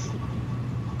myself.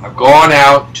 I've gone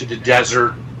out to the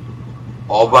desert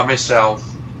all by myself.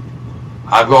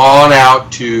 I've gone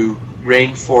out to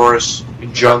rainforests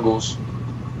and jungles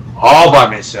all by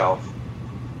myself.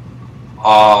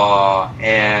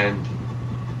 And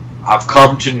I've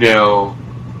come to know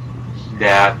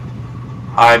that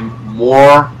I'm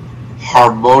more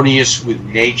harmonious with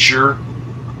nature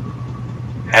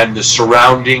and the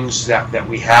surroundings that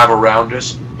we have around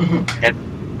us.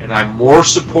 And I'm more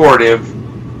supportive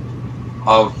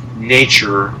of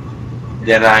nature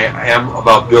than I am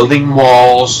about building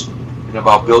malls and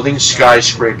about building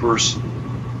skyscrapers.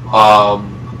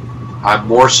 I'm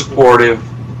more supportive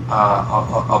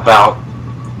about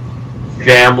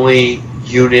family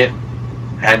unit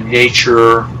and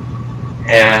nature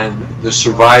and the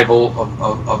survival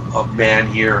of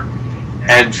man here,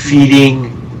 and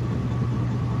feeding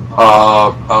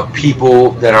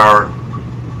people that are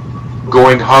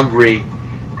going hungry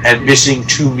and missing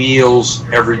 2 meals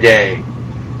every day.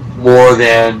 More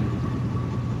than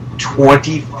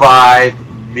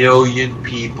 25 million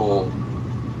people,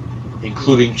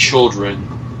 including children,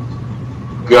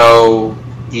 go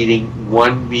eating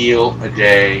 1 meal a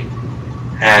day,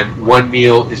 and 1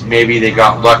 meal is maybe they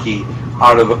got lucky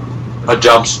out of a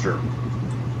dumpster.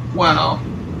 Wow.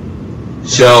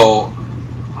 So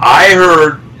I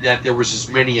heard that there was as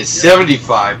many as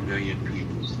 75 million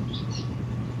people,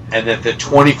 and that the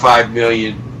 25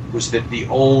 million was the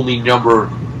only number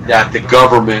that the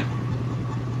government,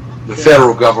 the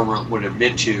federal government, would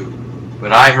admit to.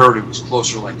 But I heard it was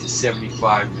closer like to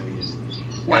 75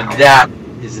 million. Wow. And that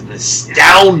is an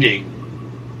astounding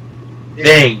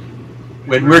thing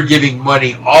when we're giving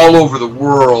money all over the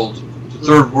world to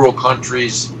third world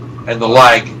countries and the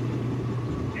like.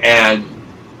 And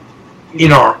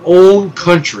in our own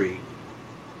country,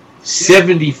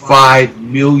 75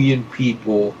 million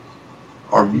people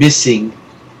are missing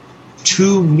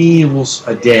 2 meals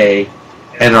a day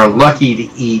and are lucky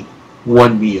to eat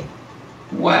 1 meal.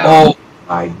 Wow. Oh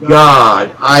my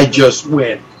God, I just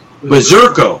went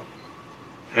berserko.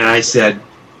 And I said,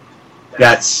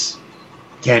 that's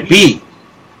can't be.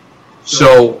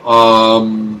 So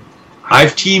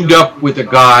I've teamed up with a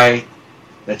guy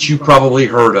that you probably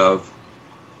heard of,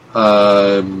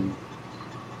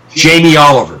 Jamie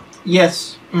Oliver.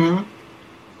 Yes. Mm-hmm.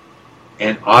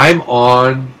 And I'm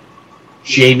on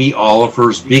Jamie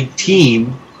Oliver's big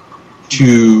team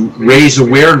to raise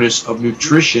awareness of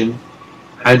nutrition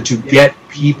and to get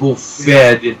people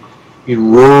fed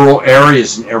in rural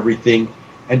areas and everything,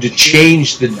 and to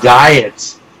change the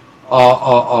diets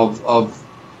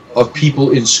of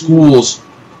people in schools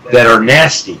that are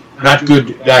nasty, not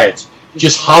good diets,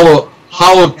 just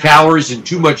hollow calories and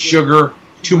too much sugar,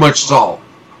 too much salt.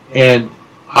 And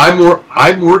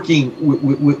I'm working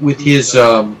with his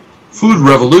food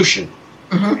revolution,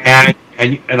 and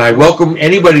I welcome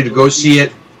anybody to go see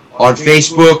it on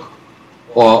Facebook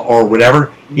or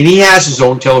whatever. And he has his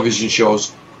own television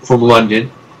shows from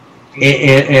London,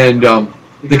 and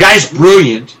the guy's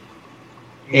brilliant,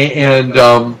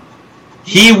 and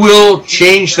he will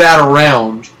change that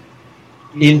around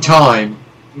in time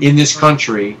in this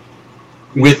country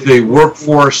with the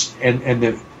workforce and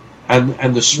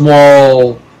the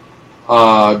small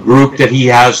group that he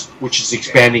has, which is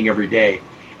expanding every day,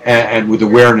 and with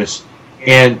awareness.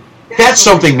 And that's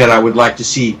something that I would like to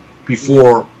see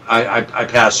before I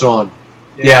pass on,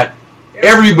 that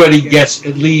everybody gets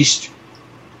at least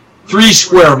 3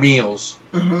 square meals,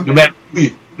 no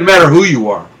matter who you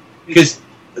are. Because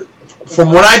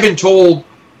from what I've been told,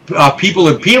 people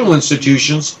in penal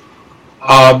institutions,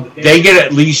 they get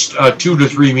at least 2 to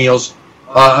 3 meals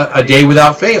a day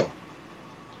without fail.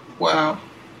 Wow.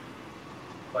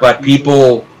 But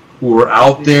people who are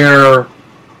out there,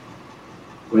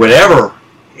 whatever,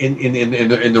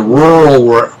 in the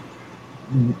rural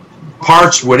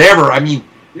parts, whatever, I mean,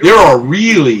 there are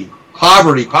really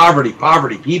poverty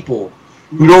people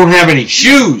who don't have any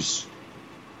shoes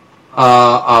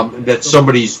that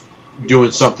somebody's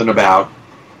doing something about,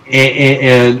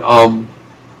 and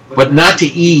but not to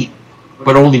eat,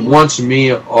 but only once a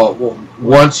meal,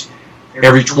 once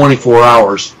every 24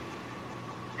 hours,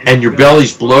 and your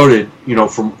belly's bloated,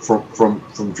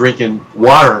 from drinking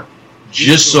water,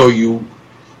 just so you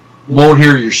won't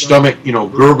hear your stomach,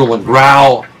 gurgle and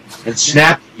growl and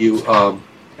snap at you.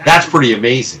 That's pretty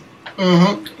amazing.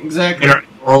 Exactly. In our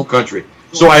own country.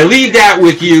 So I leave that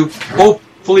with you.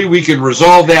 Hopefully we can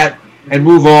resolve that and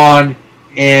move on.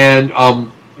 And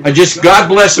I just, God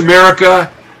bless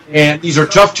America. And these are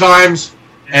tough times.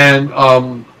 And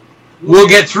we'll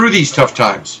get through these tough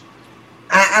times.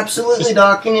 Absolutely,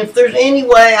 Doc. And if there's any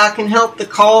way I can help the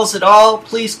cause at all,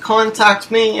 please contact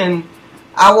me, and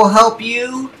I will help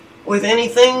you with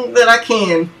anything that I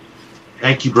can.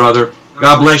 Thank you, brother.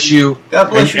 God bless you. God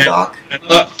bless you, Doc.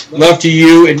 Love to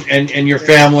you and your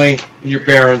family and your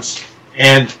parents.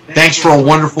 And thanks for a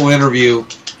wonderful interview.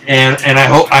 And I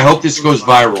hope this goes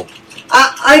viral.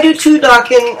 I do too,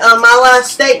 Doc. And my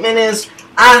last statement is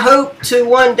I hope to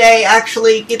one day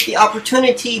actually get the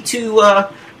opportunity to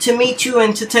meet you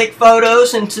and to take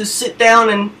photos and to sit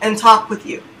down and talk with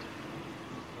you.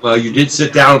 Well, you did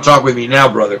sit down and talk with me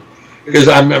now, brother, because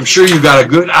I'm sure you got a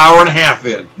good hour and a half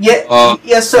in. Yeah,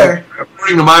 yes, sir.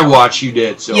 According to my watch, you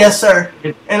did. So yes, sir.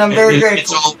 And I'm very grateful.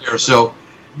 It's all there. So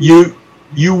you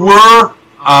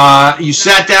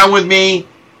sat down with me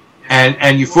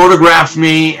and you photographed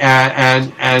me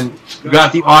and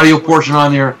got the audio portion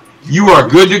on there. You are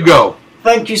good to go.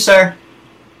 Thank you, sir.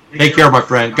 Take care, my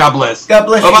friend. God bless. God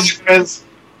bless you. Bye-bye, friends.